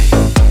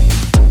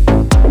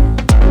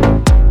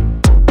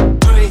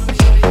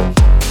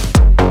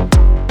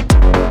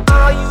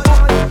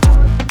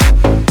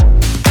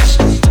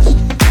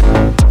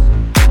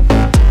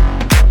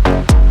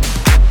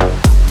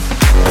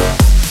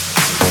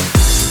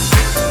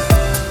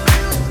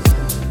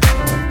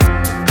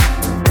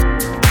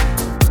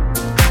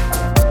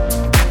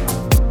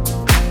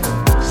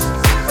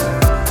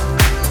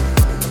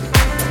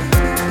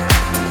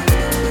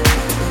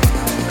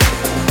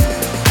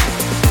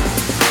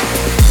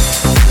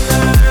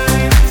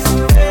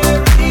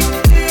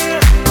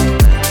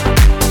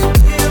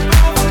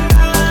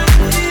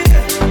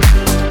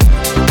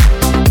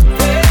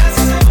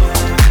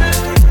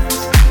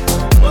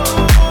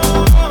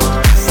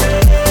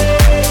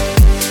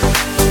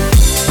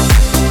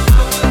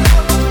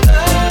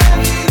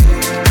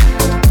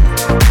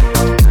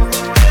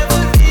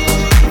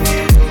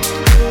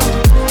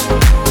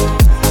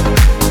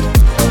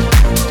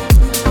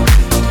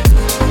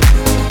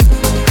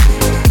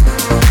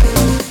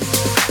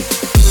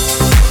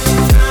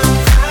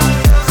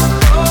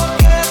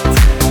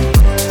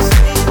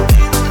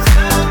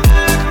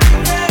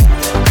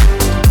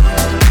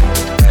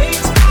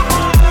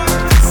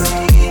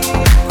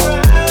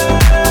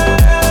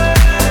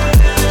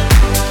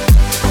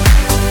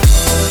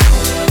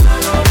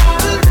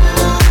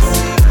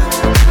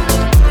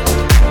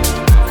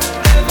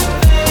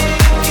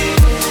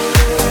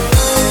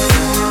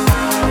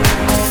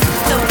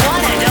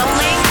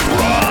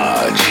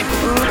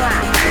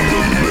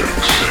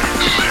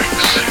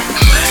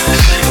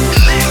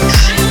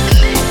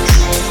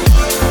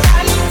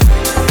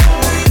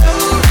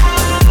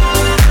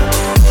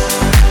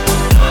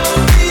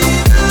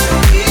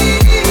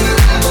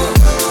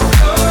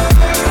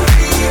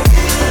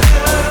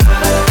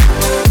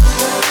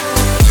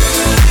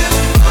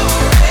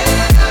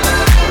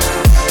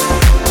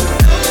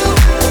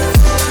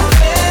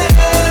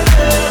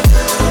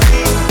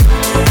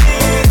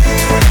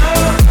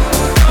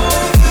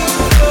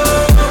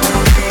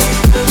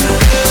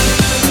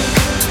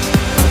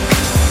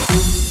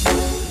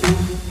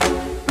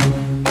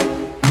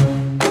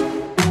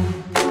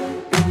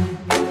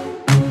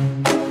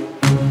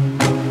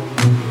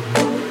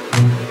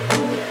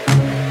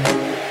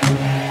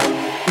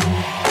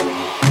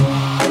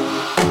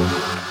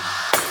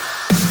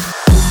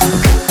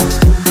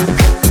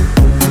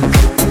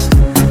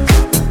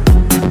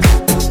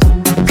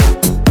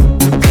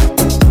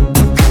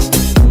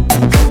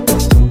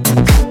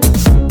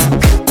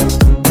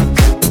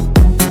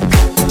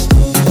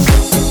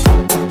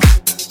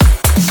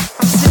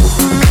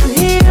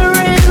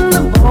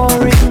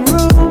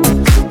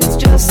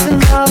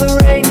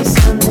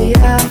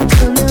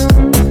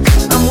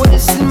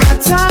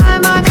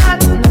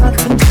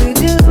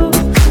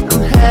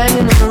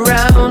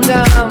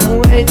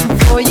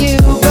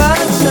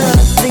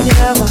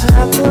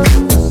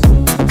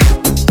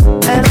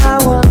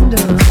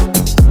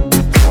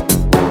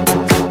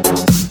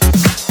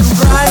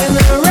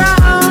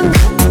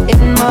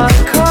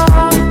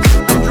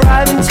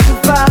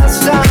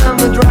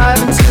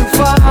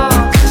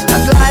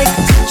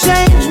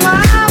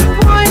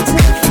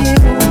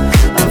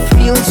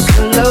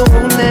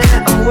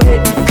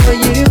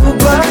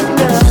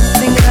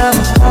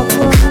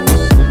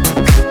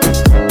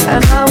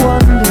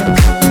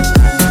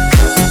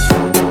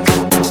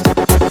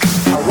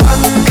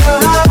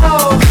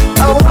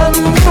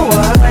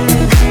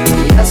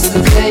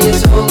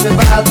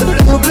 About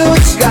the blue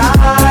sky.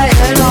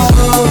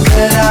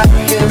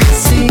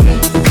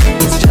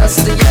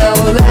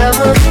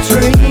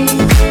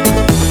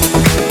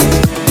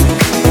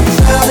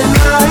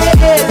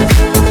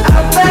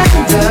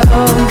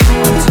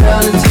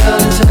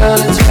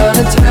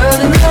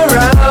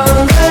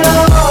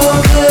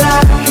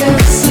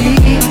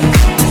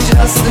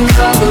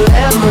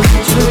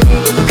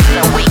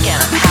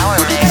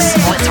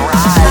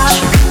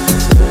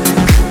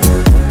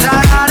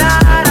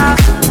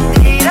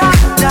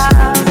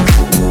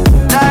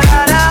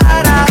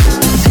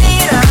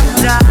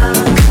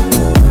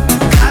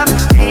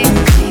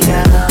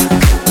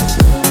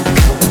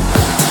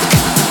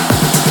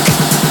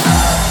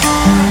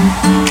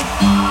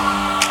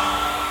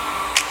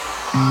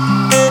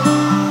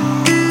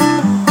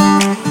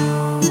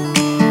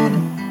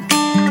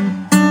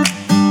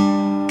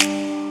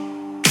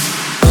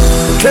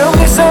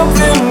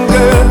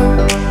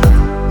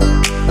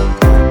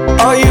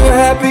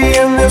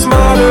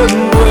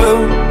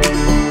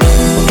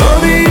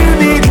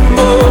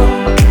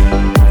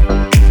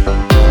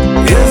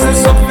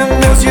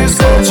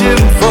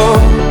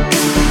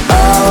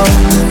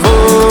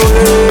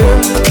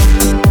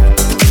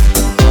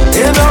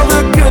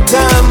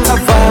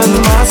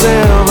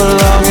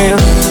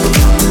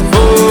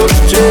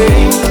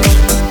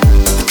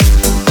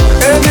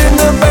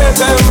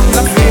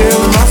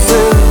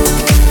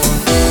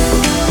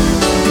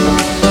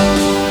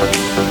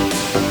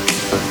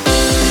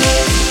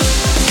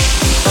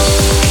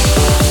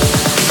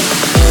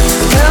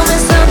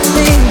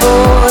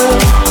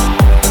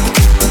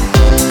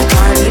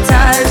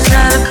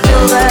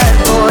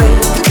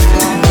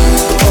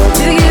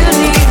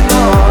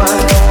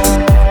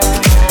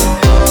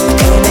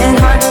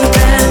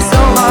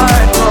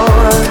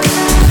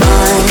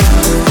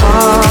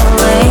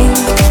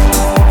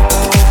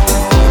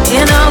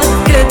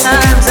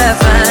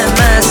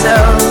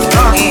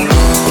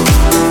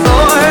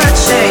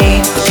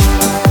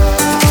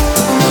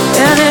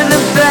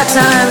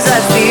 shadows I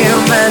feel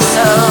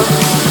myself.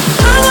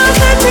 I want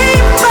the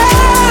deeper,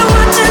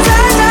 watch as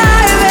I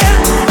dive in.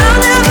 I'll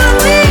never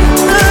leave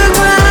the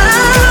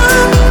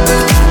ground.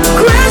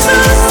 Crash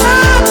on the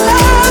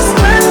stars,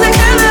 nothing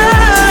can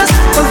us.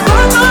 We're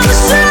far from the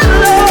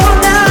shallow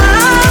now.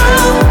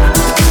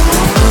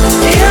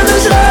 In the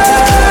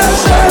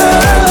shallow,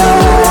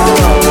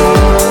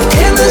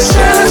 in the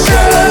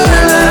shallow,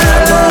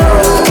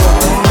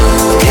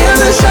 in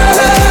the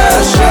shallow,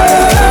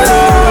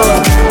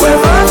 we're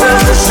far from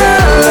the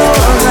shallow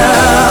now.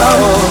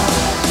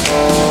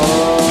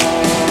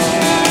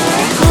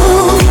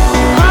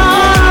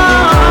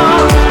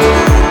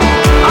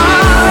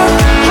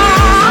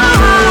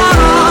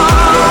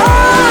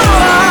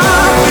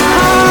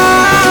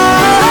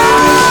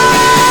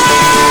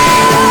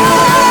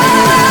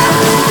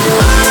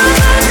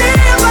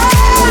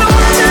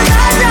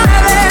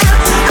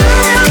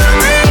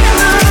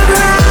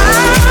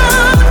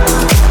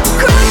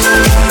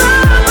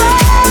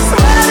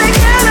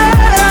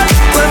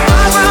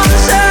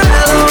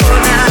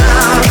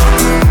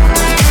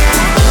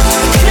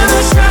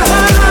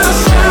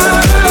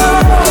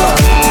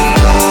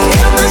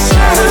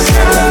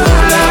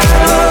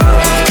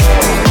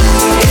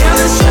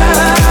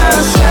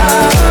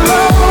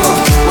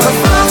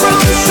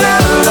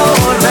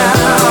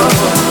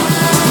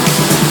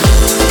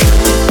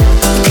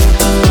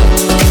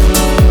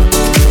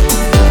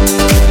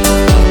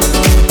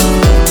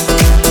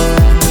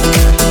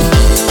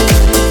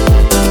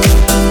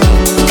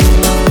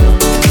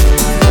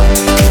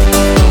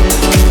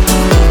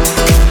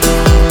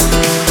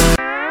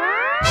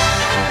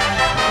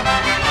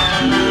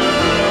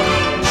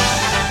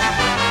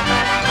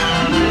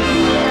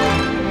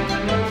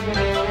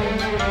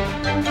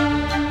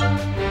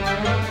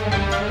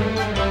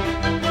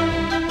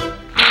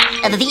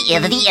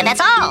 That's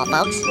all,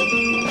 folks.